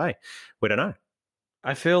runs away. We don't know.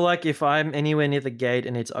 I feel like if I'm anywhere near the gate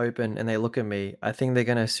and it's open and they look at me, I think they're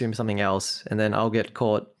gonna assume something else, and then I'll get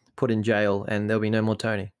caught, put in jail, and there'll be no more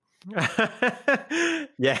Tony.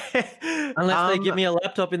 Yeah. Unless they give Um, me a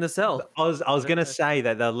laptop in the cell. I was I don't gonna know. say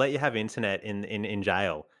that they'll let you have internet in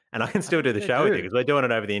jail, and I can I still do think the they show with you do. because we're doing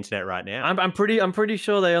it over the internet right now. I'm pretty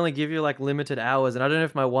sure they only give you, like, limited hours, and I don't know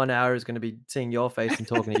if my 1 hour is gonna be seeing your face and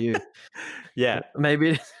talking to you. Yeah.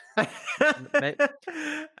 Maybe may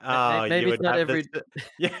Oh, you maybe it's would not have every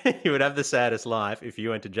yeah, you would have the saddest life if you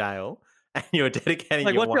went to jail and you were dedicating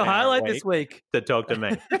like, your "What's your 1 hour a highlight this week week? to talk to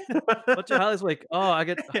me. What's your highlight this week?" "Oh, I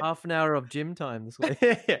get half an hour of gym time this week."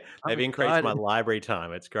 Yeah, I'm they've increased my excited. library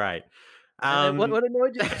time. It's great. And then what Um what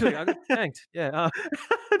annoyed you this week? I got spanked. Yeah,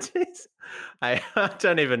 Jeez. I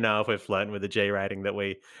don't even know if we're flirting with the G rating that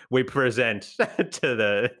we present to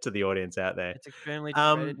the audience out there. it's extremely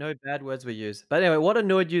G-rated. Um, No bad words were used. But anyway, what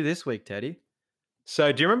annoyed you this week, Teddy?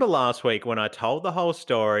 so do you remember last week when I told the whole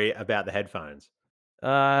story about the headphones?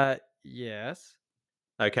 Yes.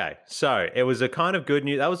 Okay, so it was a kind of good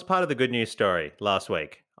news. That was part of the good news story last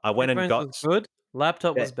week. I went and Headphones was got good.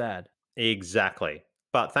 Laptop yeah, was bad. exactly.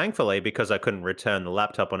 But thankfully, because I couldn't return the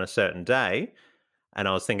laptop on a certain day, and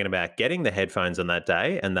I was thinking about getting the headphones on that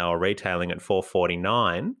day, and they were retailing at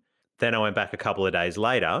 449. Then I went back a couple of days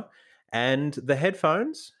later, and the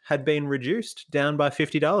headphones had been reduced down by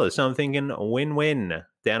 $50. So I'm thinking win-win,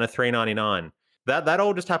 down to 399. That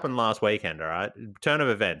all just happened last weekend, all right? Turn of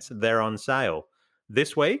events, they're on sale.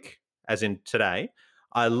 This week, as in today,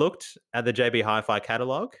 I looked at the JB Hi-Fi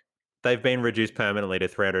catalog. They've been reduced permanently to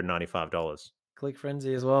 $395. Click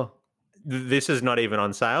frenzy as well. This is not even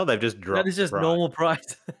on sale. They've just That dropped is the just price. normal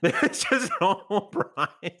price. It's just normal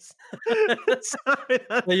price. So So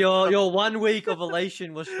that's your 1 week of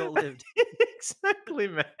elation was short-lived. exactly,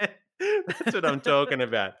 man. That's what I'm talking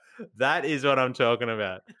about. That is what I'm talking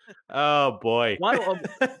about. Oh boy. Why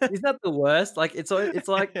isn't that the worst? Like, it's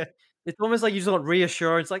like it's almost like you just want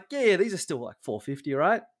reassurance, like, "Yeah, these are still, like, 450,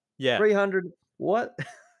 right? Yeah. 300 what?"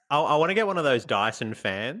 I want to get one of those Dyson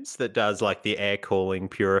fans that does like the air cooling,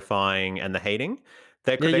 purifying, and the heating.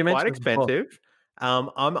 Yeah, They're you quite mentioned it before. expensive. I'm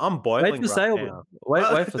Wait boiling for right sale, bro. now.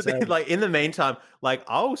 Well, Wait for sale. like in the meantime, like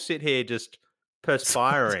I'll sit here just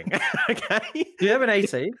perspiring. Okay, Do you have an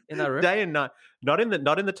AC in that room? day and night. Not in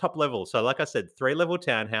the top level. So, like I said, 3-level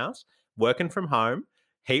townhouse, working from home,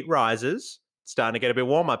 heat rises. starting to get a bit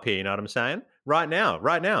warm up here. You know what I'm saying? Right now,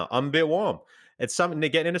 I'm a bit warm. It's something to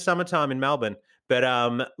get into summertime in Melbourne.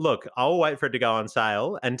 But look, I'll wait for it to go on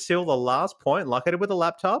sale until the last point. Like I did with the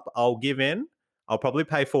laptop, I'll give in. I'll probably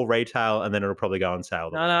pay full retail, and then it'll probably go on sale.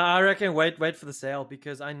 No, I reckon wait for the sale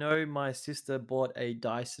because I know my sister bought a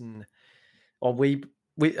Dyson, or we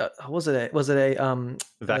was it a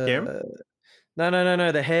Vacuum?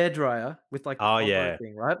 no, the hair dryer with like the Oh combo yeah.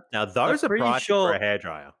 thing, right? Now I'm those are pretty pricey for sure a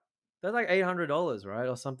hairdryer. they're like $800, right,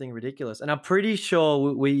 or something ridiculous. And I'm pretty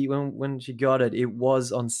sure we when she got it, it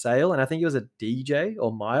was on sale, and I think it was a DJ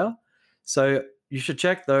or Maya. So you should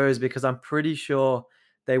check those because I'm pretty sure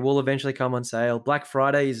they will eventually come on sale. Black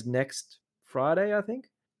Friday is next Friday, I think.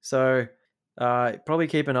 So probably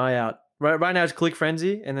keep an eye out. Right now it's Click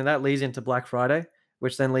Frenzy, and then that leads into Black Friday,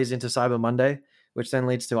 which then leads into Cyber Monday, which then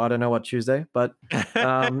leads to I don't know what Tuesday, but it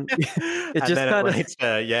And just then kind it of leads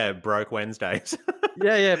to broke Wednesdays.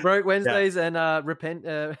 yeah, broke Wednesdays and repent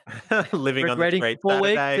Living on the regretting street 4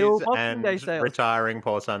 weeks till Saturdays Boxing Day and sales. retiring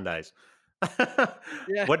poor Sundays.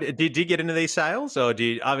 Yeah. What did you get into these sales, or do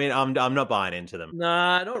you? I mean, I'm not buying into them.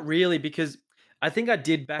 Nah, not really, because I think I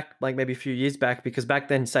did back like maybe a few years back because back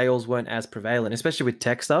then sales weren't as prevalent, especially with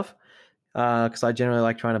tech stuff. Because I generally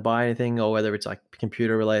like trying to buy anything, or whether it's like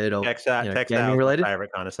computer related or Tech gaming sales, related.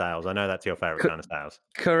 favorite kind of sales. I know that's your favorite Co- kind of sales.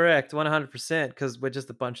 Correct, 100%. Because we're just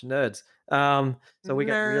a bunch of nerds. So we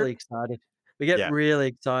get Nerd. really excited. We get Yeah. really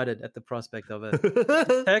excited at the prospect of it.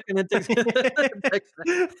 Tech and then tech.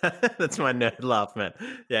 That's my nerd laugh, man.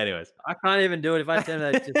 Yeah. Anyways, I can't even do it. If I tell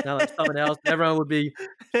that to sound like someone else, everyone would be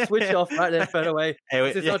switch off right there straight away.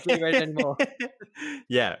 It's not G-rated anymore.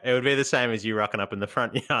 Yeah, it would be the same as you rocking up in the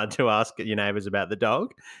front yard to ask your neighbors about the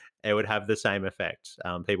dog. It would have the same effect.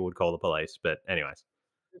 People would call the police. But anyways,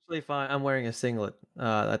 Actually, fine. I'm wearing a singlet.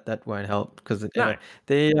 That won't help because no. anyway,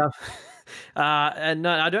 the and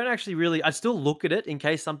no, I don't actually really. I still look at it in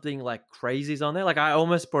case something like crazy is on there. Like I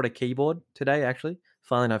almost brought a keyboard today. Actually,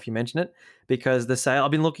 funnily enough, you mentioned it because the sale.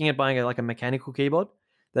 I've been looking at buying like a mechanical keyboard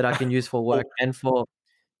that I can use for work and for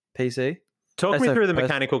PC. Talk me So through the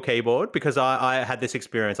mechanical keyboard because I had this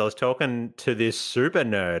experience. I was talking to this super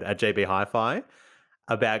nerd at GB Hi-Fi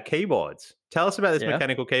about keyboards. Tell us about this Yeah.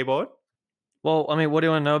 mechanical keyboard. Well, I mean, what do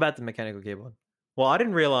you want to know about the mechanical keyboard? Well, I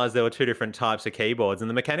didn't realize there were two different types of keyboards, and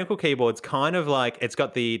the mechanical keyboard's kind of like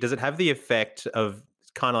does it have the effect of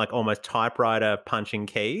kind of like almost typewriter punching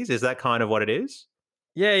keys? Is that kind of what it is?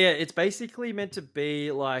 Yeah. It's basically meant to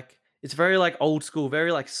be like it's very like old school,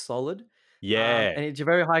 very like solid. Yeah. And it's a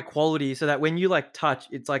very high quality, so that when you like touch,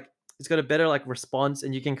 it's like it's got a better like response,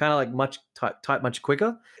 and you can kind of like type much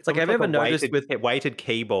quicker. It's like have you ever noticed with weighted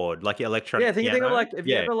keyboard, like electronic yeah, think piano? of like if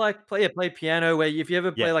you ever like play piano, where if you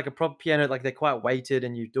ever play Yeah. like a proper piano, like they're quite weighted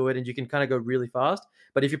and you do it and you can kind of go really fast.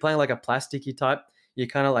 But if you're playing like a plasticky type, you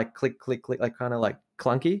kind of like click, like kind of like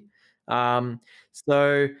clunky.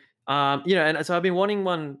 So and so I've been wanting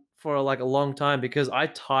one for like a long time because I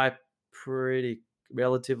type pretty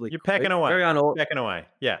relatively You're quick, pecking away. very Pecking away.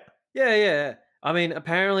 Yeah. Yeah. I mean,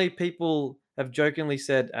 apparently people have jokingly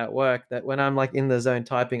said at work that when I'm like in the zone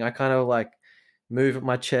typing, I kind of like move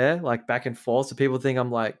my chair like back and forth, so people think I'm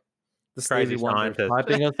like the Crazy Stevie Wonder of scientist.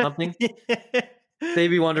 typing or something.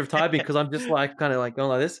 Stevie Wonder of typing because I'm just like kind of like going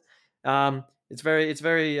like this. It's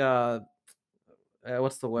very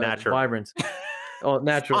what's the word? Natural. Vibrant. Oh,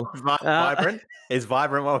 natural. Vibrant is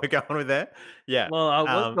vibrant what we're going with there. Yeah. Well, I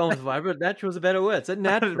was going with vibrant. Natural is a better word. So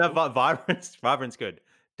natural. No, vibrant's good.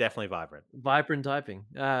 Definitely vibrant. Vibrant typing.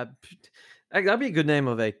 That'd be a good name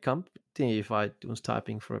of a company if I was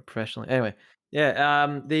typing for a professional. Anyway,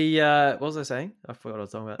 yeah. What was I saying? I forgot what I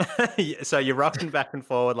was talking about. So you're rocking back and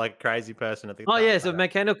forward like a crazy person at the Oh yeah, so typewriter.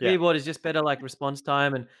 mechanical Yeah. keyboard is just better like response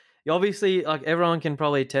time, and you obviously like everyone can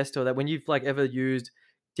probably attest to that when you've like ever used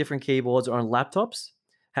different keyboards or on laptops,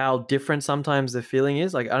 how different sometimes the feeling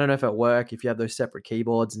is. Like I don't know if at work if you have those separate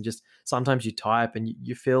keyboards and just sometimes you type and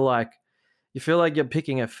you feel like you're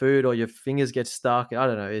picking a food or your fingers get stuck. I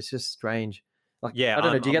don't know. It's just strange. Like Yeah, I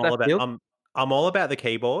don't know. Do you get that feel? I'm all about the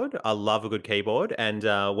keyboard. I love a good keyboard. And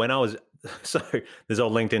when I was so this is all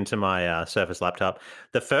linked into my Surface laptop.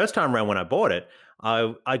 The first time around when I bought it,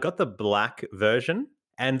 I got the black version,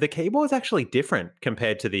 and the keyboard's actually different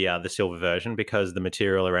compared to the silver version because the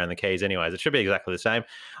material around the keys, anyways, it should be exactly the same.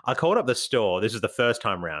 I called up the store. This is the first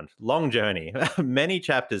time round. Long journey, many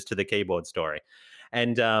chapters to the keyboard story,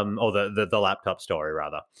 and or the laptop story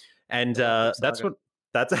rather. And that's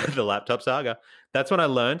the laptop saga. That's when I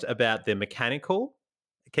learned about the mechanical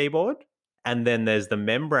keyboard, and then there's the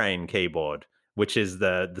membrane keyboard, which is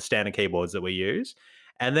the standard keyboards that we use.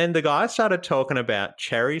 And then the guy started talking about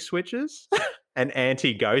cherry switches and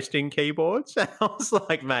anti-ghosting keyboards. And I was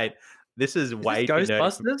like, mate, This is Is this way too nerdy for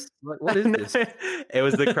Ghostbusters? Like, what is this? It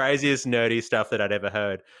was the craziest nerdy stuff that I'd ever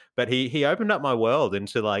heard. But he opened up my world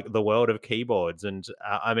into like the world of keyboards, and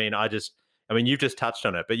I mean, you've just touched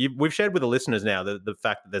on it, but we've shared with the listeners now the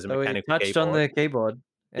fact that there's a So we mechanical touched on keyboard. the keyboard.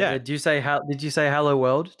 Yeah, Did you say "Hello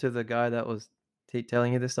World" to the guy that was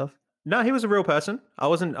telling you this stuff? no, he was a real person. I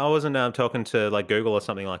wasn't talking to like Google or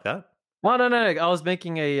something like that. Oh no, no, I was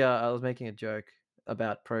making a joke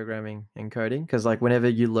about programming and coding because like whenever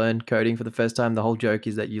you learn coding for the first time, the whole joke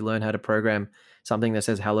is that you learn how to program something that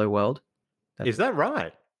says "Hello World." Is that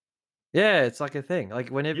right? Yeah, it's like a thing. Like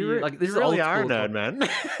whenever you like this You is really old are a school nerd, talk. man.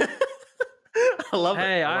 I love it.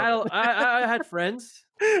 Hey, I love it. I had friends.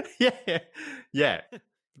 Yeah, yeah.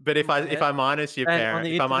 But if Yeah, I minus your and on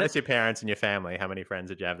the internet, parents and your family, how many friends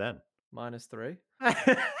did you have then? -3.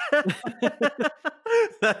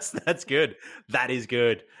 That's good. That is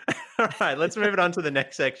good. All right, let's move it on to the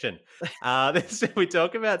next section. We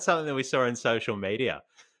talk about something that we saw in social media.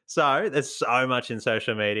 So there's so much in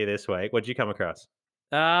social media this week. What did you come across?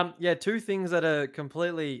 Yeah, two things that are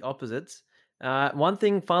completely opposites. One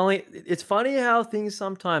thing, finally, it's funny how things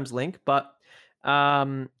sometimes link, but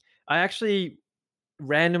I actually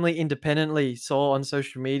randomly, independently saw on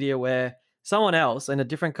social media where someone else in a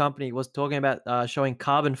different company was talking about showing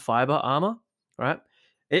carbon fiber armor. Right?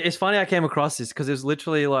 It's funny I came across this because it was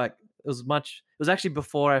literally like it was actually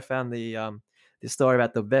before I found the story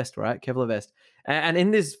about the vest, right? Kevlar vest, and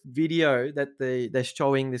in this video that they're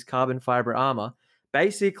showing this carbon fiber armor.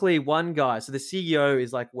 Basically, one guy, so the CEO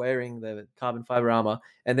is like wearing the carbon fiber armor,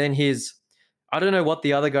 and then I don't know what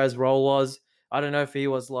the other guy's role was. I don't know if he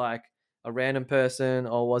was like a random person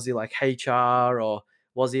or was he like HR or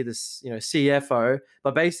was he this CFO?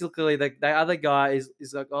 But basically, the other guy is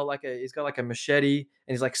like he's got like a machete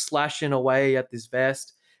and he's like slashing away at this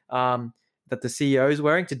vest that the CEO is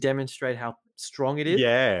wearing to demonstrate how strong it is.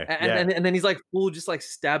 Yeah, And, yeah. and then he's like full just like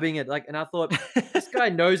stabbing it like, and I thought this guy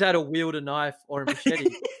knows how to wield a knife or a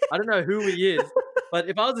machete. I don't know who he is, but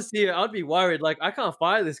if I was a CEO, I'd be worried. Like I can't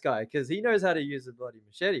fire this guy because he knows how to use a bloody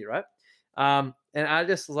machete, right? And I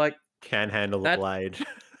just was like Can handle the that. blade.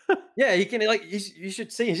 Yeah, he can like you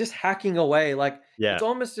should see he's just hacking away. Like Yeah. it's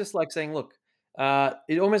almost just like saying, look,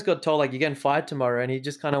 it almost got told like you're getting fired tomorrow, and he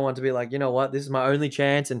just kind of wanted to be like, you know what, this is my only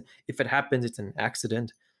chance, and if it happens, it's an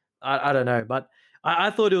accident. I don't know, but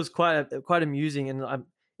I thought it was quite amusing, and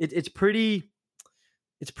it's pretty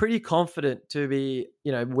confident to be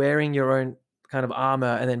wearing your own kind of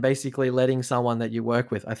armor and then basically letting someone that you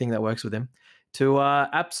work with, I think that works with him, to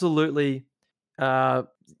absolutely uh,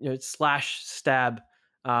 slash stab,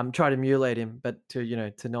 try to mutilate him, but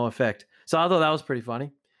to no effect. So I thought that was pretty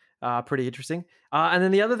funny, pretty interesting. And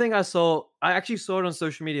then the other thing I actually saw it on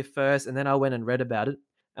social media first, and then I went and read about it.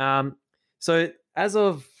 So as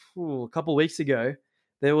of a couple of weeks ago,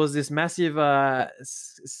 there was this massive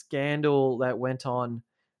scandal that went on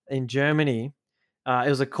in Germany. It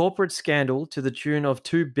was a corporate scandal to the tune of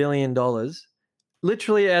 $2 billion,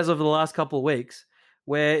 literally as of the last couple of weeks,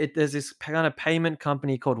 where there's this kind of payment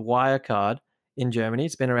company called Wirecard in Germany.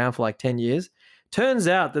 It's been around for like 10 years. Turns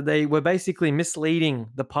out that they were basically misleading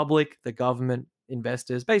the public, the government,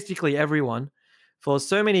 investors, basically everyone for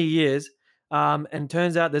so many years. And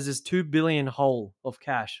turns out there's this 2 billion hole of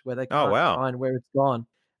cash where they Oh can't wow. find where it's gone.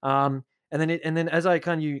 And then as I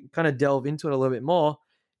kind of delve into it a little bit more,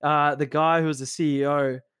 the guy who was the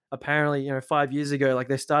CEO apparently 5 years ago, like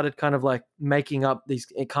they started kind of like making up these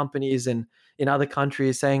companies and in other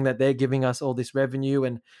countries saying that they're giving us all this revenue,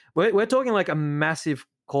 and we're talking like a massive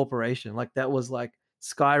corporation like that was like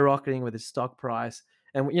skyrocketing with its stock price.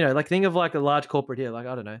 And like think of like a large corporate here, like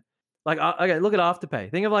I don't know, like okay, look at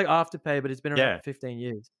Afterpay. Think of like Afterpay, but it's been around Yeah. for 15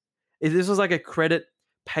 years. This was like a credit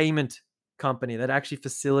payment company that actually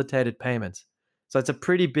facilitated payments, so it's a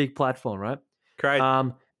pretty big platform, right? Great.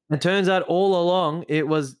 It turns out all along it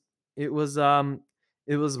was it was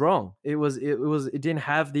wrong. It didn't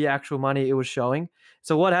have the actual money it was showing.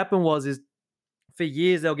 So what happened was for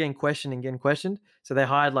years they were getting questioned. So they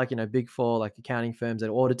hired like big four like accounting firms that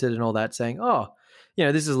audited and all that, saying, oh,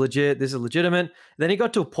 this is legit, this is legitimate. Then it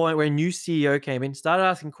got to a point where a new CEO came in, started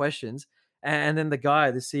asking questions, and then the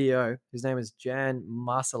CEO, his name is Jan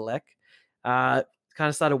Marsalek, kind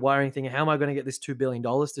of started worrying, thinking, how am I going to get this $2 billion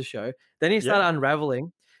to show? Then he started Yeah.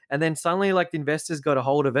 unraveling. And then suddenly, like the investors got a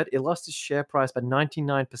hold of it. It lost its share price by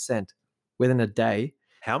 99% within a day.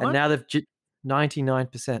 How And much? now they've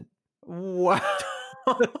 99%. What?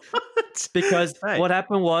 Because Mate, what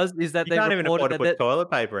happened is that you they can't even afford reported to that put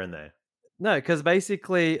toilet paper in there. no, because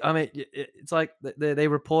basically, I mean, it's like they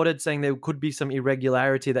reported saying there could be some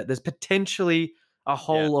irregularity, that there's potentially a Yeah.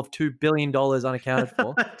 hole of $2 billion unaccounted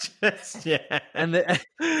for. Yeah. And then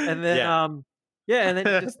and then, Yeah. yeah, and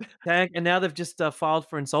then just tank and now they've just, filed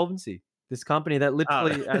for insolvency. This company that Oh,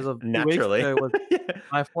 literally as of 2 weeks naturally. ago was Yeah.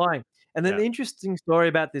 high flying. And then Yeah. the interesting story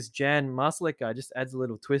about this Jan Marsalek guy just adds a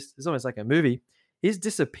little twist. It's almost like a movie. He's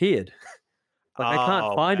disappeared. Like, I can't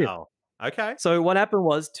Oh, find him. wow. Okay. So what happened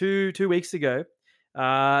was 2 weeks ago,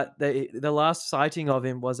 the last sighting of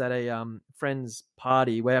him was at a, friend's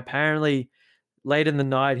party where apparently late in the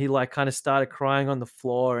night, he like kind of started crying on the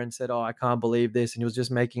floor and said, "Oh, I can't believe this." And he was just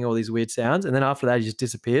making all these weird sounds. And then after that, he just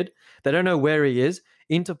disappeared. They don't know where he is.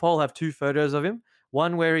 Interpol have two photos of him,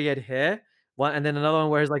 one where he had hair, one, and then another one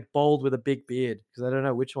where he's like bald with a big beard because I don't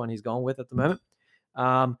know which one he's gone with at the moment.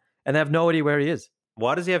 And they have no idea where he is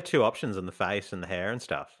Why does he have 2 options on the face and the hair and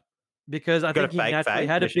stuff? because I Got a think he fake naturally face,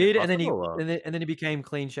 had a Mission beard and then Impossible, or he became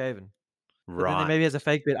clean shaven. But then right. maybe he has a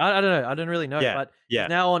fake beard. I don't know. I don't really know. Yeah, But he's yeah.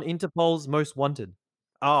 now on Interpol's most wanted.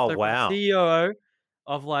 Oh, So from wow. COO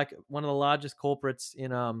of like one of the largest corporates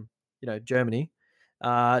in Germany,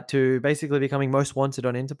 to basically becoming most wanted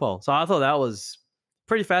on Interpol. So I thought that was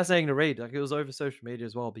pretty fascinating to read. Like it was over social media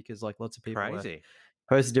as well because like lots of people were Crazy.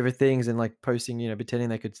 posting different things and like posting, pretending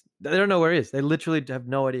they don't know where he is. They literally have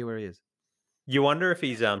no idea where he is. You wonder if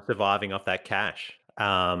he's, surviving off that cash.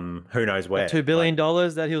 Who knows What where? $2 Like, billion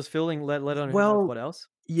dollars that he was filling, let alone who knows well, what else.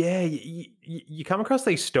 yeah, you come across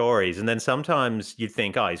these stories, and then sometimes you'd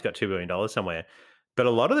think, "Oh, he's got $2 billion somewhere." But a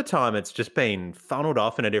lot of the time, it's just been funneled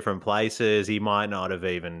off into different places. He might not have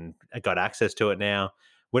even got access to it now.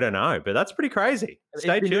 We don't know, but that's pretty crazy. He's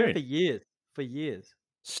Stay been doing it tuned. for years.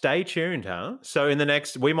 Stay tuned, huh? So in the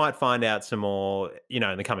next, we might find out some more,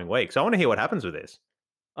 in the coming weeks. I want to hear what happens with this.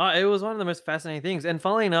 It was one of the most fascinating things, and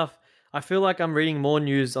funnily enough, I feel like I'm reading more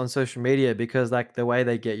news on social media because, like, the way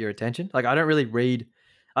they get your attention. Like, I don't really read.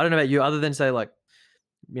 I don't know about you, other than say like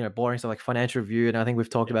boring stuff like Financial Review, and I think we've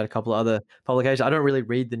talked Yeah, about a couple of other publications. I don't really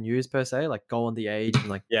read the news per se, like go on the Age and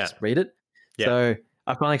like yeah, just read it. yeah. So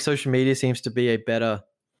I find like social media seems to be a better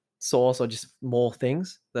source or just more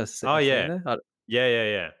things that's Oh actually in yeah, there. yeah,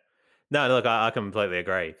 yeah, yeah. No, look, I completely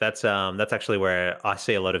agree. That's actually where I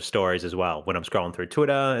see a lot of stories as well when I'm scrolling through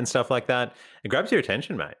Twitter and stuff like that. It grabs your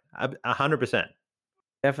attention, mate. 100%.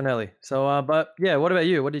 Definitely. So, but yeah, what about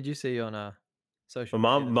you? What did you see on social Well,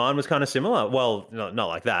 media mine, this week? mine was kind of similar. Well, not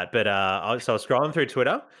like that, but so I was scrolling through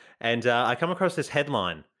Twitter, and I come across this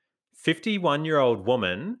headline: 51-year-old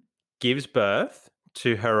woman gives birth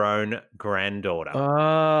to her own granddaughter.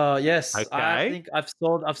 Oh, yes. I Okay. think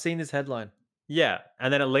I've seen this headline. Yeah,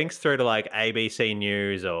 and then it links through to like ABC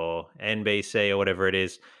News or NBC or whatever it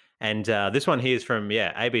is. And this one here is from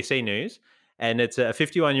ABC News, and it's a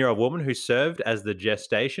 51-year-old woman who served as the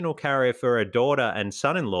gestational carrier for her daughter and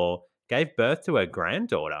son-in-law gave birth to her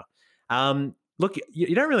granddaughter. Look,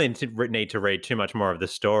 you don't really need to read too much more of the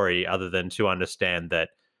story other than to understand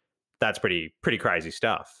that that's pretty crazy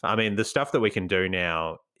stuff. I mean, the stuff that we can do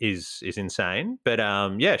now is insane. But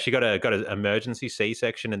yeah, she got an emergency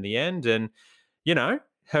C-section in the end, and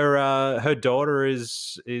her daughter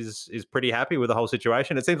is pretty happy with the whole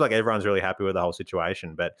situation. It seems like everyone's really happy with the whole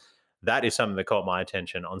situation, but that is something that caught my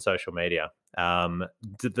attention on social media. I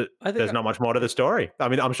think, There's not much more to the story. I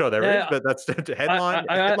mean, I'm sure there is, yeah, but that's I, headline.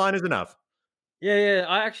 I, I Headline is enough.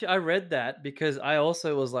 yeah. I read that because I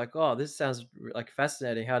also was like, oh, this sounds like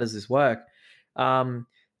fascinating. How does this work? And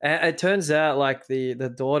it turns out like the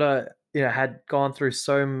daughter, had gone through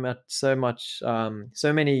so many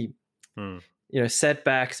Hmm.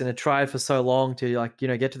 setbacks and had tried for so long to like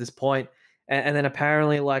get to this point. And then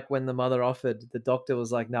apparently like when the mother offered, the doctor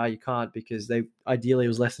was like, no, you can't, because they ideally it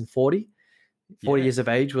was less than 40 Yeah. years of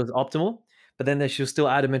age was optimal, but then she was still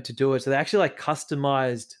adamant to do it, so they actually like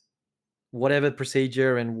customized whatever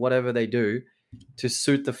procedure and whatever they do to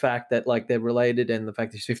suit the fact that like they're related and the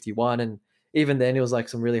fact that she's 51. And even then it was like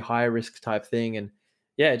some really high risk type thing. And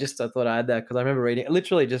yeah, just I thought I had that because I remember reading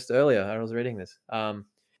literally just earlier I was reading this.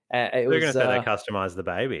 It They're going was to say they customized the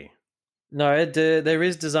baby. no, there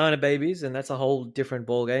is designer babies, and that's a whole different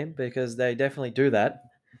ball game because they definitely do that.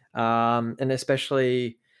 And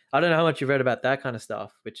especially, I don't know how much you've read about that kind of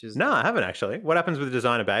stuff, which is No, I haven't actually. What happens with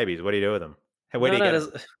designer babies? What do you do with them? Where do no, you no.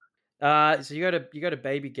 get them? So you go to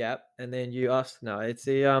Baby Gap, and then you ask. No, it's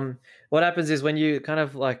the What happens is when you kind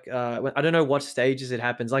of like I don't know what stages it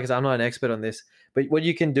happens. Like I said, I'm not an expert on this, but what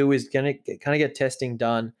you can do is kind of get testing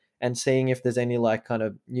done and seeing if there's any like kind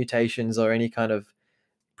of mutations or any kind of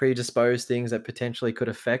predisposed things that potentially could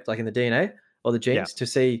affect like in the DNA or the Yeah, genes to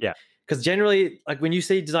see. yeah, Because generally, like when you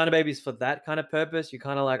see designer babies for that kind of purpose, you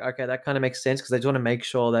kind of like, okay, that kind of makes sense because they just want to make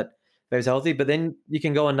sure that baby's healthy. But then you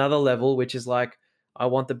can go another level, which is like, I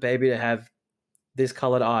want the baby to have this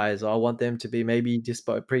colored eyes, or I want them to be maybe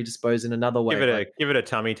predisposed in another way. Like, Give it a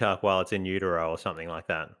tummy tuck while it's in utero or something like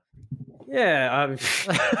that. yeah,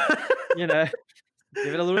 you know,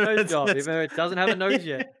 give it a little nose job, That's even though it doesn't have a nose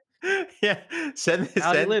yet. yeah.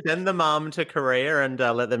 Pouty lips. Send the mum to Korea and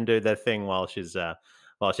let them do their thing while she's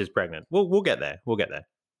pregnant. We'll get there. We'll get there.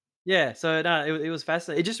 Yeah, so no, it was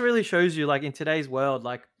fascinating. It just really shows you, like, in today's world,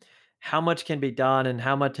 like, how much can be done and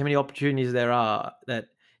how many opportunities there are that,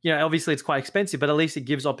 obviously it's quite expensive, but at least it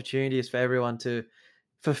gives opportunities for everyone to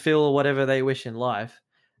fulfill whatever they wish in life.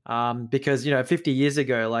 Because, 50 years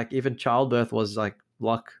ago, like, even childbirth was like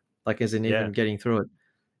luck, like, as in Yeah. even getting through it.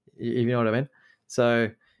 You know what I mean? So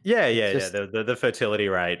Yeah, it's yeah, yeah. just, The fertility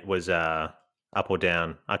rate was up or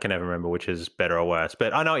down. I can never remember which is better or worse.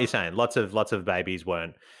 But I know what you're saying. Lots of babies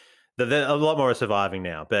weren't. A lot more are surviving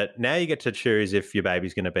now. But now you get to choose if your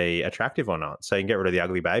baby's going to be attractive or not. So you can get rid of the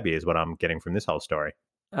ugly baby, is what I'm getting from this whole story.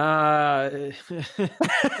 uh,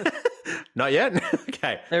 Not yet.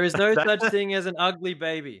 Okay. there is no such thing as an ugly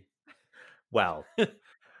baby. Well,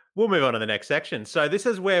 we'll move on to the next section. So this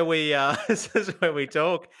is where we this is where we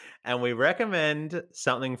talk and we recommend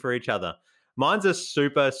something for each other. Mine's a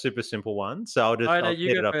super simple one, so All right, no, I'll you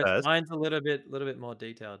hit go it up first. first. Mine's a little bit more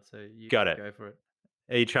detailed, so you Got it. go for it.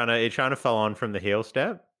 Are you trying to follow on from the heel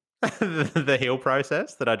step, the heel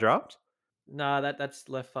process that I dropped? Nah, that's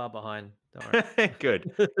left far behind. Don't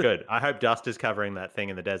Good, worry. good. I hope dust is covering that thing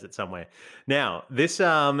in the desert somewhere. Now, this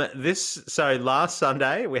so last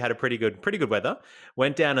Sunday we had a pretty good weather.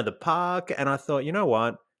 Went down to the park and I thought, you know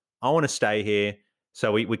what? I want to stay here.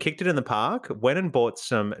 So we kicked it in the park, went and bought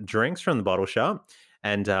some drinks from the bottle shop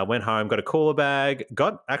and went home, got a cooler bag,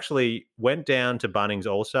 went down to Bunnings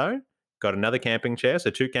also, got another camping chair, so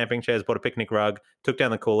 2 camping chairs, bought a picnic rug, took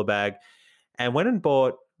down the cooler bag and went and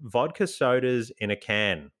bought vodka sodas in a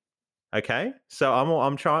can. Okay, so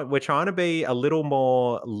I'm trying. We're trying to be a little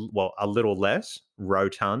a little less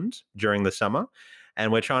rotund during the summer,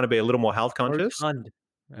 and we're trying to be a little more health conscious. Rotund.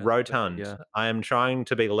 That's perfect, Rotund. yeah. I am trying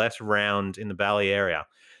to be less round in the belly area.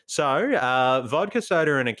 So, vodka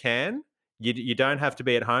soda in a can. You don't have to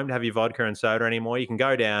be at home to have your vodka and soda anymore. You can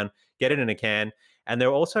go down, get it in a can, and there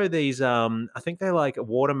are also these. I think they're like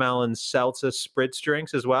watermelon seltzer spritz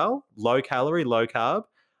drinks as well. Low calorie, low carb.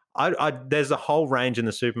 There's a whole range in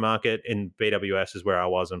the supermarket in BWS is where I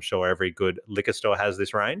was. I'm sure every good liquor store has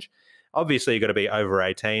this range. Obviously, you've got to be over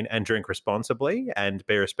 18 and drink responsibly and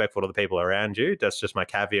be respectful to the people around you. That's just my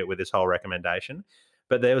caveat with this whole recommendation.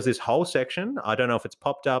 But there was this whole section. I don't know if it's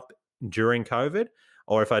popped up during COVID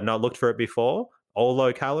or if I'd not looked for it before. All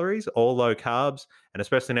low calories, all low carbs, and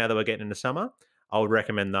especially now that we're getting into summer, I would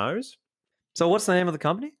recommend those. So what's the name of the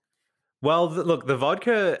company? Well, look, the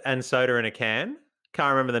vodka and soda in a can.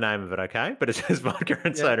 Can't remember the name of it, okay? But it says vodka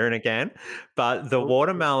and Yeah. soda in a can. But the Cool.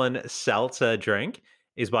 watermelon seltzer drink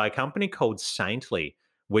is by a company called Saintly,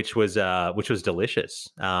 which was delicious.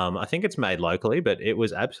 I think it's made locally, but it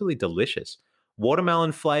was absolutely delicious.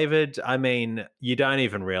 Watermelon flavored. I mean, you don't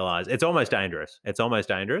even realize it's almost dangerous. It's almost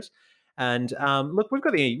dangerous. And look, we've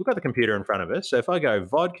got the computer in front of us. So if I go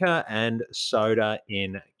vodka and soda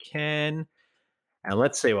in can. And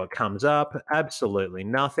let's see what comes up. Absolutely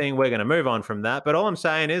nothing. We're going to move on from that. But all I'm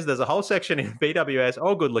saying is there's a whole section in BWS,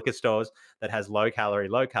 all good liquor stores, that has low calorie,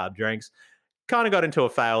 low carb drinks. Kind of got into a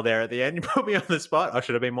fail there at the end. You put me on the spot. I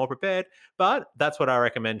should have been more prepared. But that's what I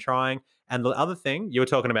recommend trying. And the other thing, you were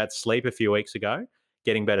talking about sleep a few weeks ago,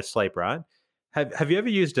 getting better sleep, right? Have you ever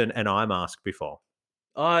used an eye mask before?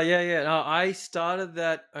 Oh, yeah, yeah. No, I started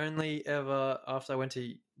that only ever after I went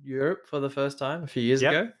to Europe for the first time a few years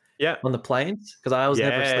Yep. ago Yeah. on the planes, because I was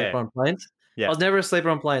never a sleeper on planes. Yeah. I was never a sleeper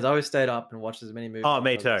on planes. I always stayed up and watched as many movies. Oh,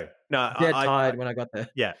 me as I was too. No, dead tired when I got there.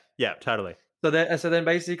 yeah. Yeah, totally. So then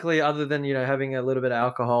basically, other than having a little bit of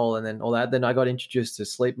alcohol and then all that, then I got introduced to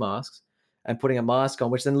sleep masks and putting a mask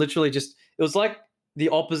on, which then literally just it was like the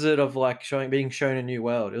opposite of like being shown a new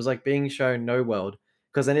world. It was like being shown no world,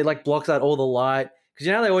 because then it like blocks out all the light, because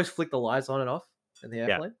they always flick the lights on and off in the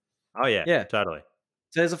airplane. Oh yeah. Yeah. Totally.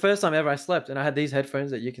 So it's the first time ever I slept, and I had these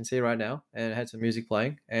headphones that you can see right now, and had some music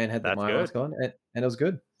playing, and had the That's mask good. on, and it was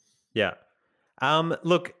good. Yeah.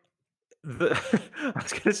 Look, I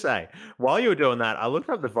was going to say, while you were doing that, I looked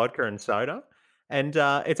up the vodka and soda, and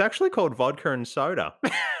it's actually called vodka and soda.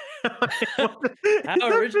 How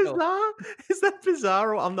original. Bizarre? Is that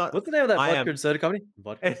bizarre? I'm not. What's the name of that I vodka am. and soda company?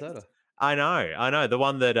 Vodka and soda. I know. The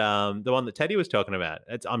one that Teddy was talking about.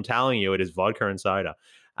 I'm telling you, it is vodka and soda.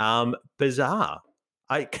 Bizarre.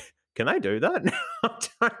 Can they do that?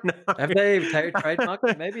 I don't know. Have they trademarked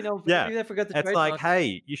it? Maybe no. Yeah. Maybe they forgot to It's trademark like,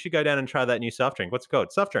 hey, you should go down and try that new soft drink. What's it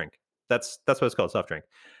called? Soft drink. That's what it's called, soft drink.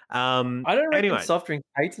 I don't reckon Anyway, soft drink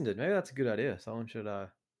patented. Maybe that's a good idea. Someone should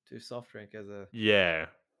do soft drink as a. yeah.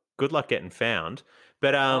 Good luck getting found.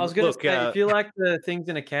 But I was gonna look, say, if you like the things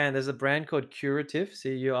in a can, there's a brand called Curative,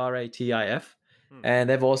 Curatif, hmm, and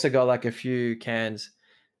they've also got like a few cans,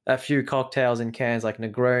 a few cocktails in cans like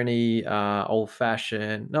Negroni, Old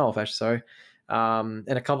Fashioned, no Old Fashioned, sorry, and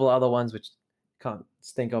a couple of other ones which can't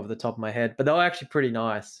think of the top of my head, but they're actually pretty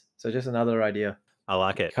nice. So just another idea I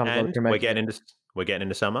like it. comes up with And your imagination. we're getting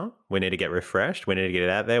into summer. We need to get refreshed. We need to get it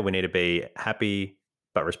out there. We need to be happy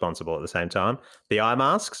but responsible at the same time. The eye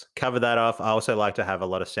masks, cover that off. I also like to have a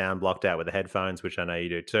lot of sound blocked out with the headphones, which I know you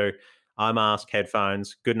do too. Eye mask,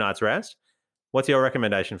 headphones, good night's rest. What's your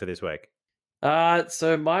recommendation for this week?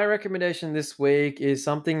 So my recommendation this week is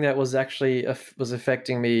something that was actually was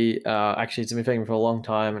affecting me. Actually, it's been affecting me for a long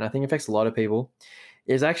time, and I think it affects a lot of people.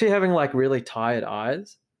 Is actually having like really tired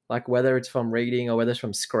eyes, like whether it's from reading or whether it's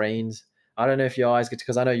from screens. I don't know if your eyes get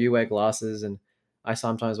because I know you wear glasses, and I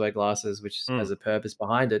sometimes wear glasses, which Hmm. has a purpose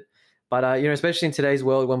behind it. But especially in today's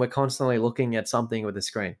world when we're constantly looking at something with a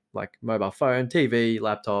screen, like mobile phone, TV,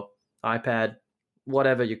 laptop, iPad,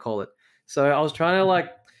 whatever you call it. So I was trying to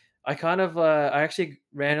like I actually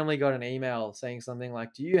randomly got an email saying something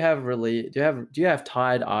like, "Do you have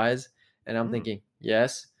tired eyes?" And I'm Hmm. thinking,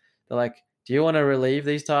 "Yes." They're like, "Do you want to relieve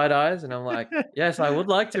these tired eyes?" And I'm like, "Yes, I would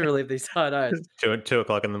like to relieve these tired eyes." Two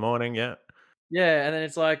o'clock in the morning. Yeah. Yeah, and then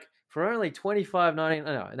it's like for only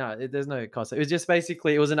 25.90. No, there's no cost. It was just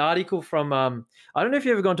basically it was an article from I don't know if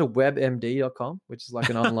you ever gone to webmd.com, which is like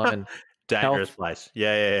an online Dangerous health place.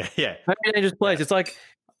 Yeah. very dangerous Yeah. place. It's like,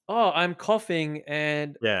 oh, I'm coughing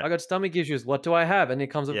and Yeah. I got stomach issues. What do I have? And it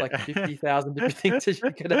comes with Yeah. like 50,000 different things that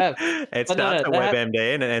you could have. It But starts no, at that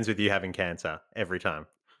WebMD and it ends with you having cancer every time.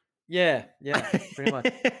 yeah, pretty much.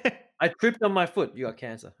 I tripped on my foot. You got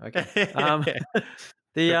cancer. Okay. The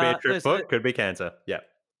Could be a no, trip so foot, could be cancer. Yeah.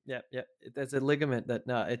 yeah. There's a ligament that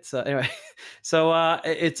no, it's anyway. So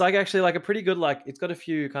it's like actually like a pretty good like it's got a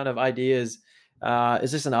few kind of ideas.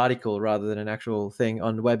 It's just an article rather than an actual thing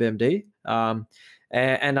on WebMD.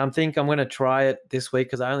 And I'm think I'm going to try it this week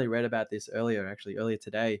because I only read about this earlier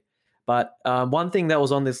today. But one thing that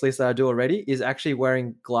was on this list that I do already is actually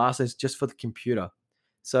wearing glasses just for the computer.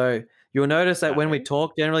 So you'll notice that when we Okay.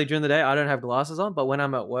 talk generally during the day, I don't have glasses on, but when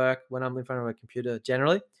I'm at work, when I'm in front of a computer,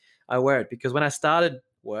 generally I wear it because when I started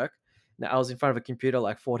work, now I was in front of a computer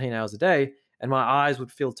like 14 hours a day and my eyes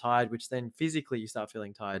would feel tired, which then physically you start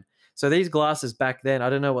feeling tired. So these glasses back then, I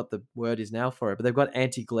don't know what the word is now for it, but they've got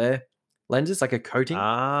anti-glare lenses, like a coating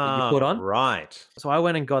that you put Ah, on. right. So I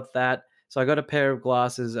went and got that. So I got a pair of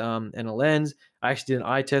glasses and a lens. I actually did an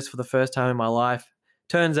eye test for the first time in my life.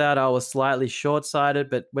 Turns out I was slightly short-sighted,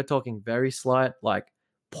 but we're talking very slight, like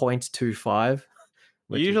 0.25, You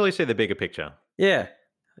which is usually see the bigger picture. yeah,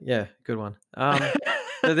 yeah, good one.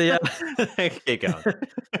 So the Keep going.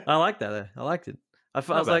 I like that. I liked it. I Not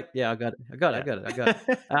was bad. like, yeah, I got it. I got it. I Yeah. got it.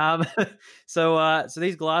 I got it. So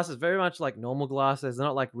these glasses, very much like normal glasses. They're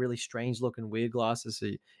not like really strange looking, weird glasses. So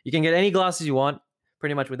you can get any glasses you want,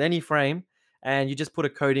 pretty much with any frame, and you just put a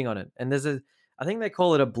coating on it. And I think they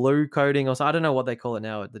call it a blue coating, or so I don't know what they call it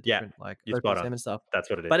now. The Yeah, different like you're spot OPSM on. and stuff. That's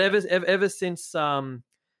what it is, But yeah. ever since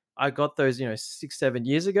I got those, 6, 7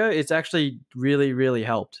 years ago, it's actually really, really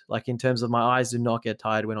helped. Like in terms of my eyes do not get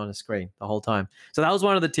tired when on a screen the whole time. So that was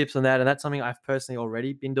one of the tips on that, and that's something I've personally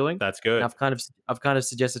already been doing. That's And good. I've kind of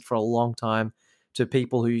suggested for a long time to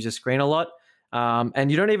people who use a screen a lot.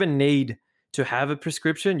 And you don't even need to have a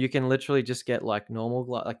prescription. You can literally just get like normal,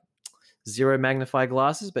 like zero magnify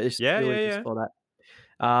glasses, but it's Yeah, yeah, purely just yeah. for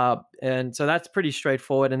that. And so that's pretty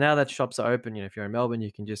straightforward. And now that shops are open, if you're in Melbourne,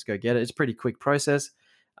 you can just go get it. It's a pretty quick process.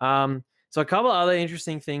 So a couple of other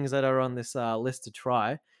interesting things that are on this list to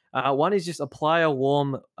try. One is just apply a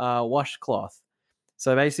warm washcloth.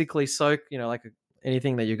 So basically soak, like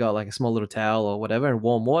anything that you got, like a small little towel or whatever, in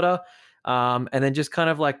warm water, and then just kind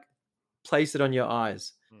of like place it on your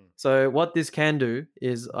eyes. Mm. So what this can do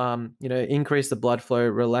is, increase the blood flow,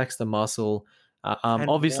 relax the muscle. And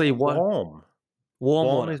Obviously, warm. warm Warm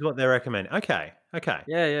water. is what they recommend. Okay, okay.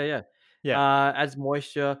 Yeah. Yeah, Adds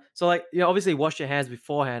moisture. So, like, obviously wash your hands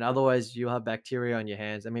beforehand. Otherwise, you'll have bacteria on your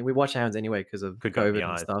hands. I mean, we wash our hands anyway because of could go in the COVID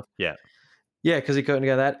and eyes. stuff. Yeah. Yeah, because you couldn't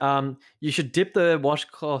get that. You should dip the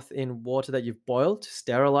washcloth in water that you've boiled to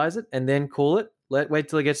sterilize it, and then cool it. Wait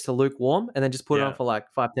till it gets to lukewarm, and then just put it on Yeah. for like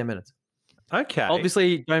 5-10 minutes. Okay.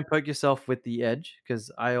 Obviously, don't poke yourself with the edge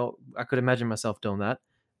because I could imagine myself doing that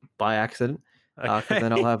by accident because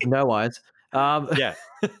then I'll Okay. have no eyes. Um, Yeah.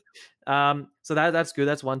 so that's good.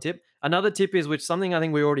 That's one tip. Another tip is which something I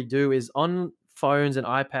think we already do is on phones and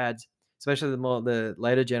iPads, especially the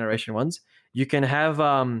later generation ones. You can have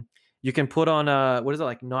you can put on what is it,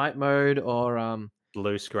 like night mode or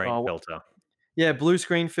Blue screen oh, filter. yeah, blue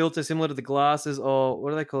screen filter similar to the glasses, or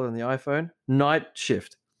what do they call it on the iPhone? Night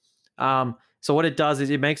shift. So what it does is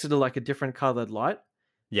it makes it like a different colored light.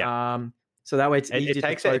 Yeah. So that way it's It easier to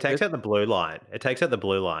takes it focus. takes out the blue light. It takes out the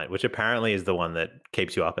blue light, which apparently is the one that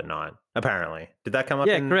keeps you up at night. Apparently. Did that come up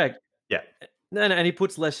Yeah, in correct. Yeah. And he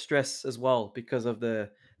puts less stress as well because of the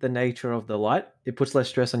nature of the light. It puts less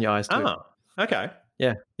stress on your eyes too. Oh, okay.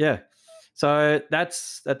 Yeah, yeah. So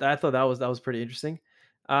that's that. I thought that was pretty interesting.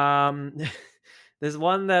 Um, there's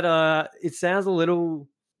one that it sounds a little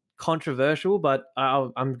controversial, but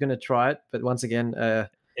I'm gonna try it. But once again,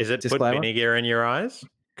 Is it put disclaimer. vinegar in your eyes?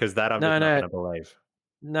 Because that I'm just No, not no, going to believe.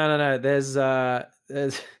 no.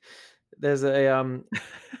 There's a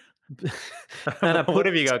no, What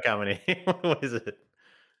have you got coming in? What is it?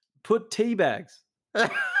 put tea bags.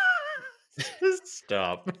 Just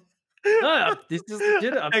stop. No, this is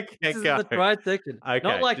legit. Okay, This is go. the try section. Okay,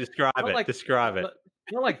 Not like describe not it. like Describe it.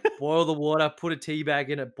 not like boil the water, put a tea bag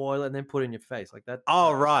in it, boil it, and then put it in your face like that.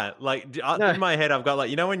 Oh, right. Like No. in my head, I've got like,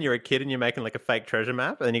 you know, when you're a kid and you're making like a fake treasure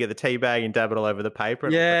map and then you get the tea bag and dab it all over the paper.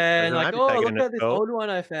 And Yeah, it like, looks like a oh, treasure map. You take it look into at this school. old one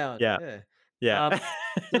I found. Yeah. Yeah.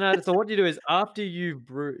 Yeah. So what you do is after you've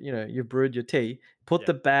brewed your tea, put Yeah.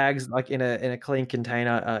 the bags like in a clean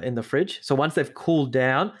container in the fridge. So once they've cooled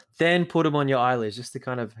down, then put them on your eyelids just to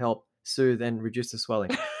kind of help soothe and reduce the swelling.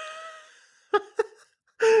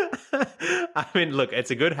 I mean, look,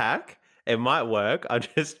 it's a good hack. It might work.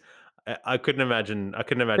 I couldn't imagine. It's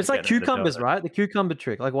like getting them to do cucumbers, it. right? The cucumber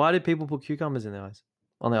trick. Like, why did people put cucumbers in their eyes?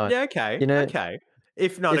 On their eyes? Yeah. Okay. You know, Okay.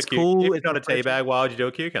 If not it's cool. if It's not a tea refreshing. bag, why would you do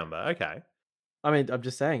a cucumber? Okay. I mean, I'm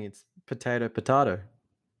just saying it's potato.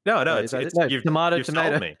 No, No, it's no, you've tomato.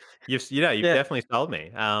 sold me. You've Yeah. definitely sold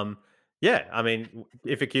me. Yeah. I mean,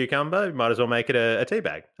 if a cucumber, you might as well make it a tea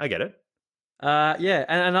bag. I get it. Yeah,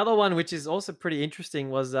 and another one which is also pretty interesting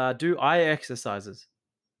was do eye exercises.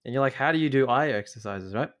 And you're like, how do you do eye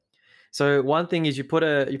exercises, right? So one thing is you put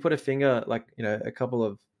a finger like a couple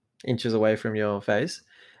of inches away from your face,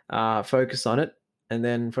 focus on it, and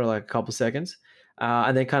then for like a couple seconds,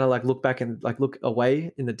 and then kind of like look back and like look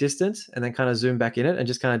away in the distance, and then kind of zoom back in it, and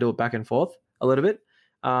just kind of do it back and forth a little bit,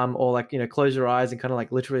 or like close your eyes and kind of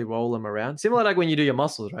like literally roll them around, similar like when you do your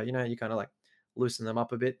muscles, right? You kind of like loosen them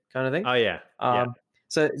up a bit, kind of thing. Oh yeah. Yeah.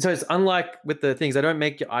 So it's unlike with the things, they don't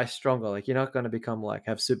make your eyes stronger. Like you're not going to become like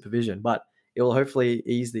have supervision, but it will hopefully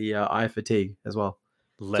ease the eye fatigue as well.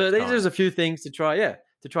 So these are just a few things to try. Yeah,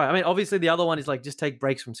 to try. I mean, obviously the other one is like just take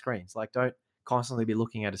breaks from screens. Like don't constantly be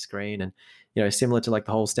looking at a screen, and similar to like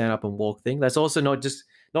the whole stand up and walk thing. That's also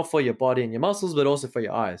not for your body and your muscles, but also for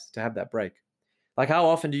your eyes to have that break. Like how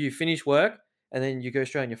often do you finish work and then you go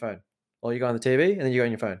straight on your phone? Or you go on the TV and then you go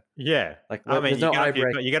on your phone. Yeah. Like I mean, there's no eye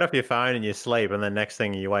break. you get off your phone and you sleep, and then next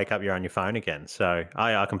thing you wake up, you're on your phone again. So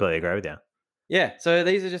I completely agree with you. Yeah, so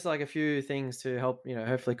these are just like a few things to help,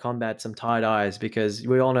 hopefully combat some tired eyes, because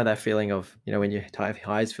we all know that feeling of, when your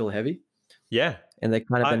eyes feel heavy Yeah. and they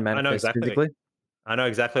kind of then I know manifest exactly. physically. I know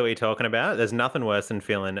exactly what you're talking about. There's nothing worse than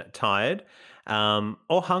feeling tired,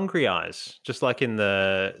 or hungry eyes, just like in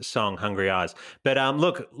the song "Hungry Eyes." But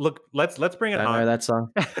look, let's bring it I home. know that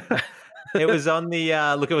song. It was on the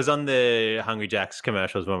it was on the Hungry Jack's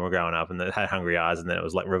commercials when we were growing up, and it had hungry eyes, and then it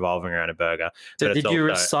was like revolving around a burger. So But it's did you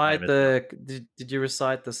also recite famous- did you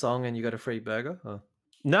recite the song and you got a free burger? Or?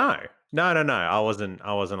 No. I wasn't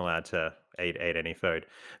allowed to eat any food.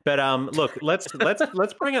 But look, let's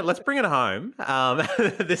bring it home.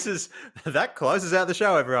 That closes out the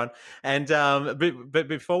show, everyone. And but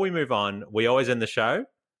before we move on, we always end the show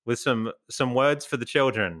with some words for the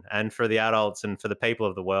children and for the adults and for the people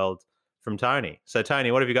of the world from Tony. So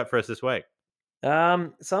Tony, what have you got for us this week?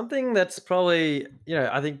 Something that's probably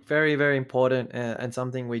I think very, very important, and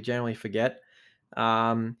something we generally forget.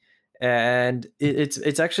 And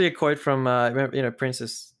it's actually a quote from remember,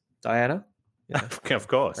 Princess Diana. Of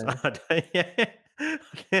course. Yeah.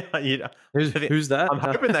 Who's that? I'm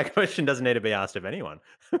hoping that question doesn't need to be asked of anyone.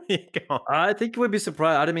 I think we'd be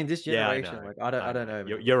surprised. I mean, this Yeah, generation, I don't know.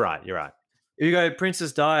 You're right. You're right. You go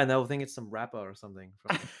Princess Di, and they'll think it's some rapper or something.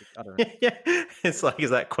 From, I don't know. Yeah, it's like,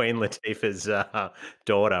 is that Queen Latifah's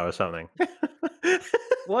daughter or something?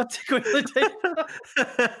 What? Queen Latifah?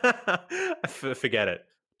 Forget it.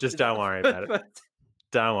 Just don't worry about it.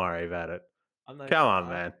 Don't worry about it. Come on,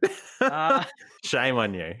 man. Shame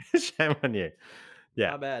on you. Shame on you.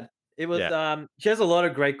 Yeah. Not bad. It was. She has a lot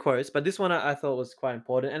of great quotes, but this one I thought was quite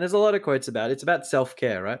important. And there's a lot of quotes about it. It's about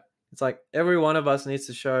self-care, right? It's like every one of us needs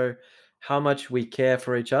to show how much we care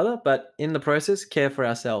for each other, but in the process, care for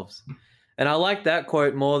ourselves. And I like that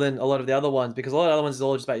quote more than a lot of the other ones, because a lot of the other ones is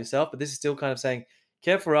all just about yourself, but this is still kind of saying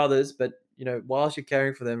care for others, but whilst you're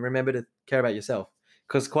caring for them, remember to care about yourself.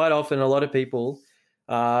 Because quite often, a lot of people,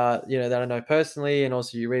 that I know personally, and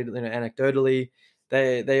also you read, anecdotally,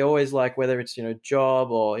 they always like, whether it's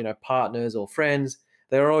job or partners or friends,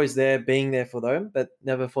 they're always there, being there for them, but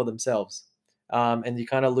never for themselves. And you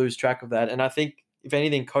kind of lose track of that. And I think, if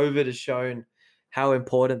anything, COVID has shown how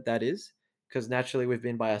important that is, because naturally we've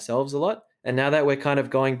been by ourselves a lot. And now that we're kind of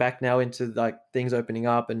going back now into like things opening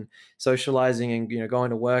up and socializing and going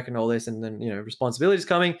to work and all this, and then responsibilities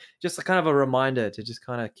coming, just a kind of a reminder to just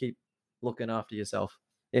kind of keep looking after yourself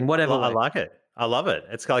in whatever I way. like it. I love it.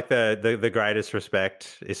 It's like the greatest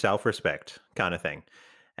respect is self-respect kind of thing.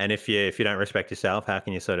 And if you don't respect yourself, how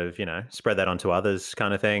can you sort of, spread that onto others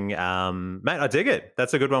kind of thing? Mate, I dig it.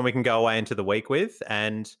 That's a good one we can go away into the week with.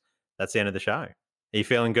 And that's the end of the show. Are you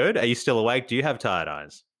feeling good? Are you still awake? Do you have tired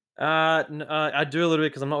eyes? I do a little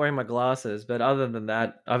bit because I'm not wearing my glasses, but other than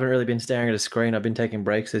that, I haven't really been staring at a screen. I've been taking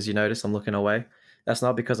breaks, as you notice. I'm looking away. That's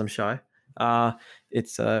not because I'm shy.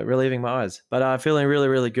 It's relieving my eyes, but feeling really,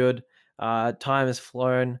 really good. Time has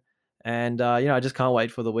flown, and I just can't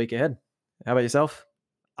wait for the week ahead. How about yourself?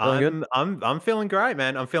 Feeling good? I'm feeling great,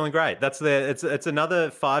 man. I'm feeling great. It's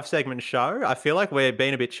another 5 segment show. I feel like we're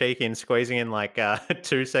being a bit cheeky and squeezing in like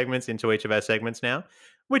 2 segments into each of our segments now,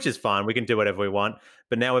 which is fine. We can do whatever we want.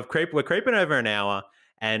 But now we're creeping over an hour,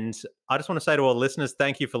 and I just want to say to all listeners,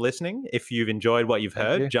 thank you for listening. If you've enjoyed what you've Thank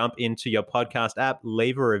heard, you. jump into your podcast app,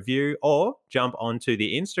 leave a review, or jump onto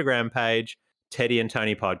the Instagram page. Teddy and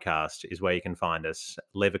Tony Podcast is where you can find us.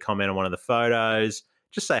 Leave a comment on one of the photos.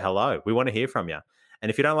 Just say hello. We want to hear from you. And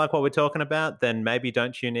if you don't like what we're talking about, then maybe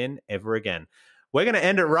don't tune in ever again. We're going to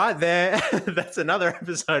end it right there. That's another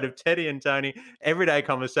episode of Teddy and Tony, Everyday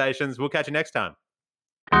Conversations. We'll catch you next time.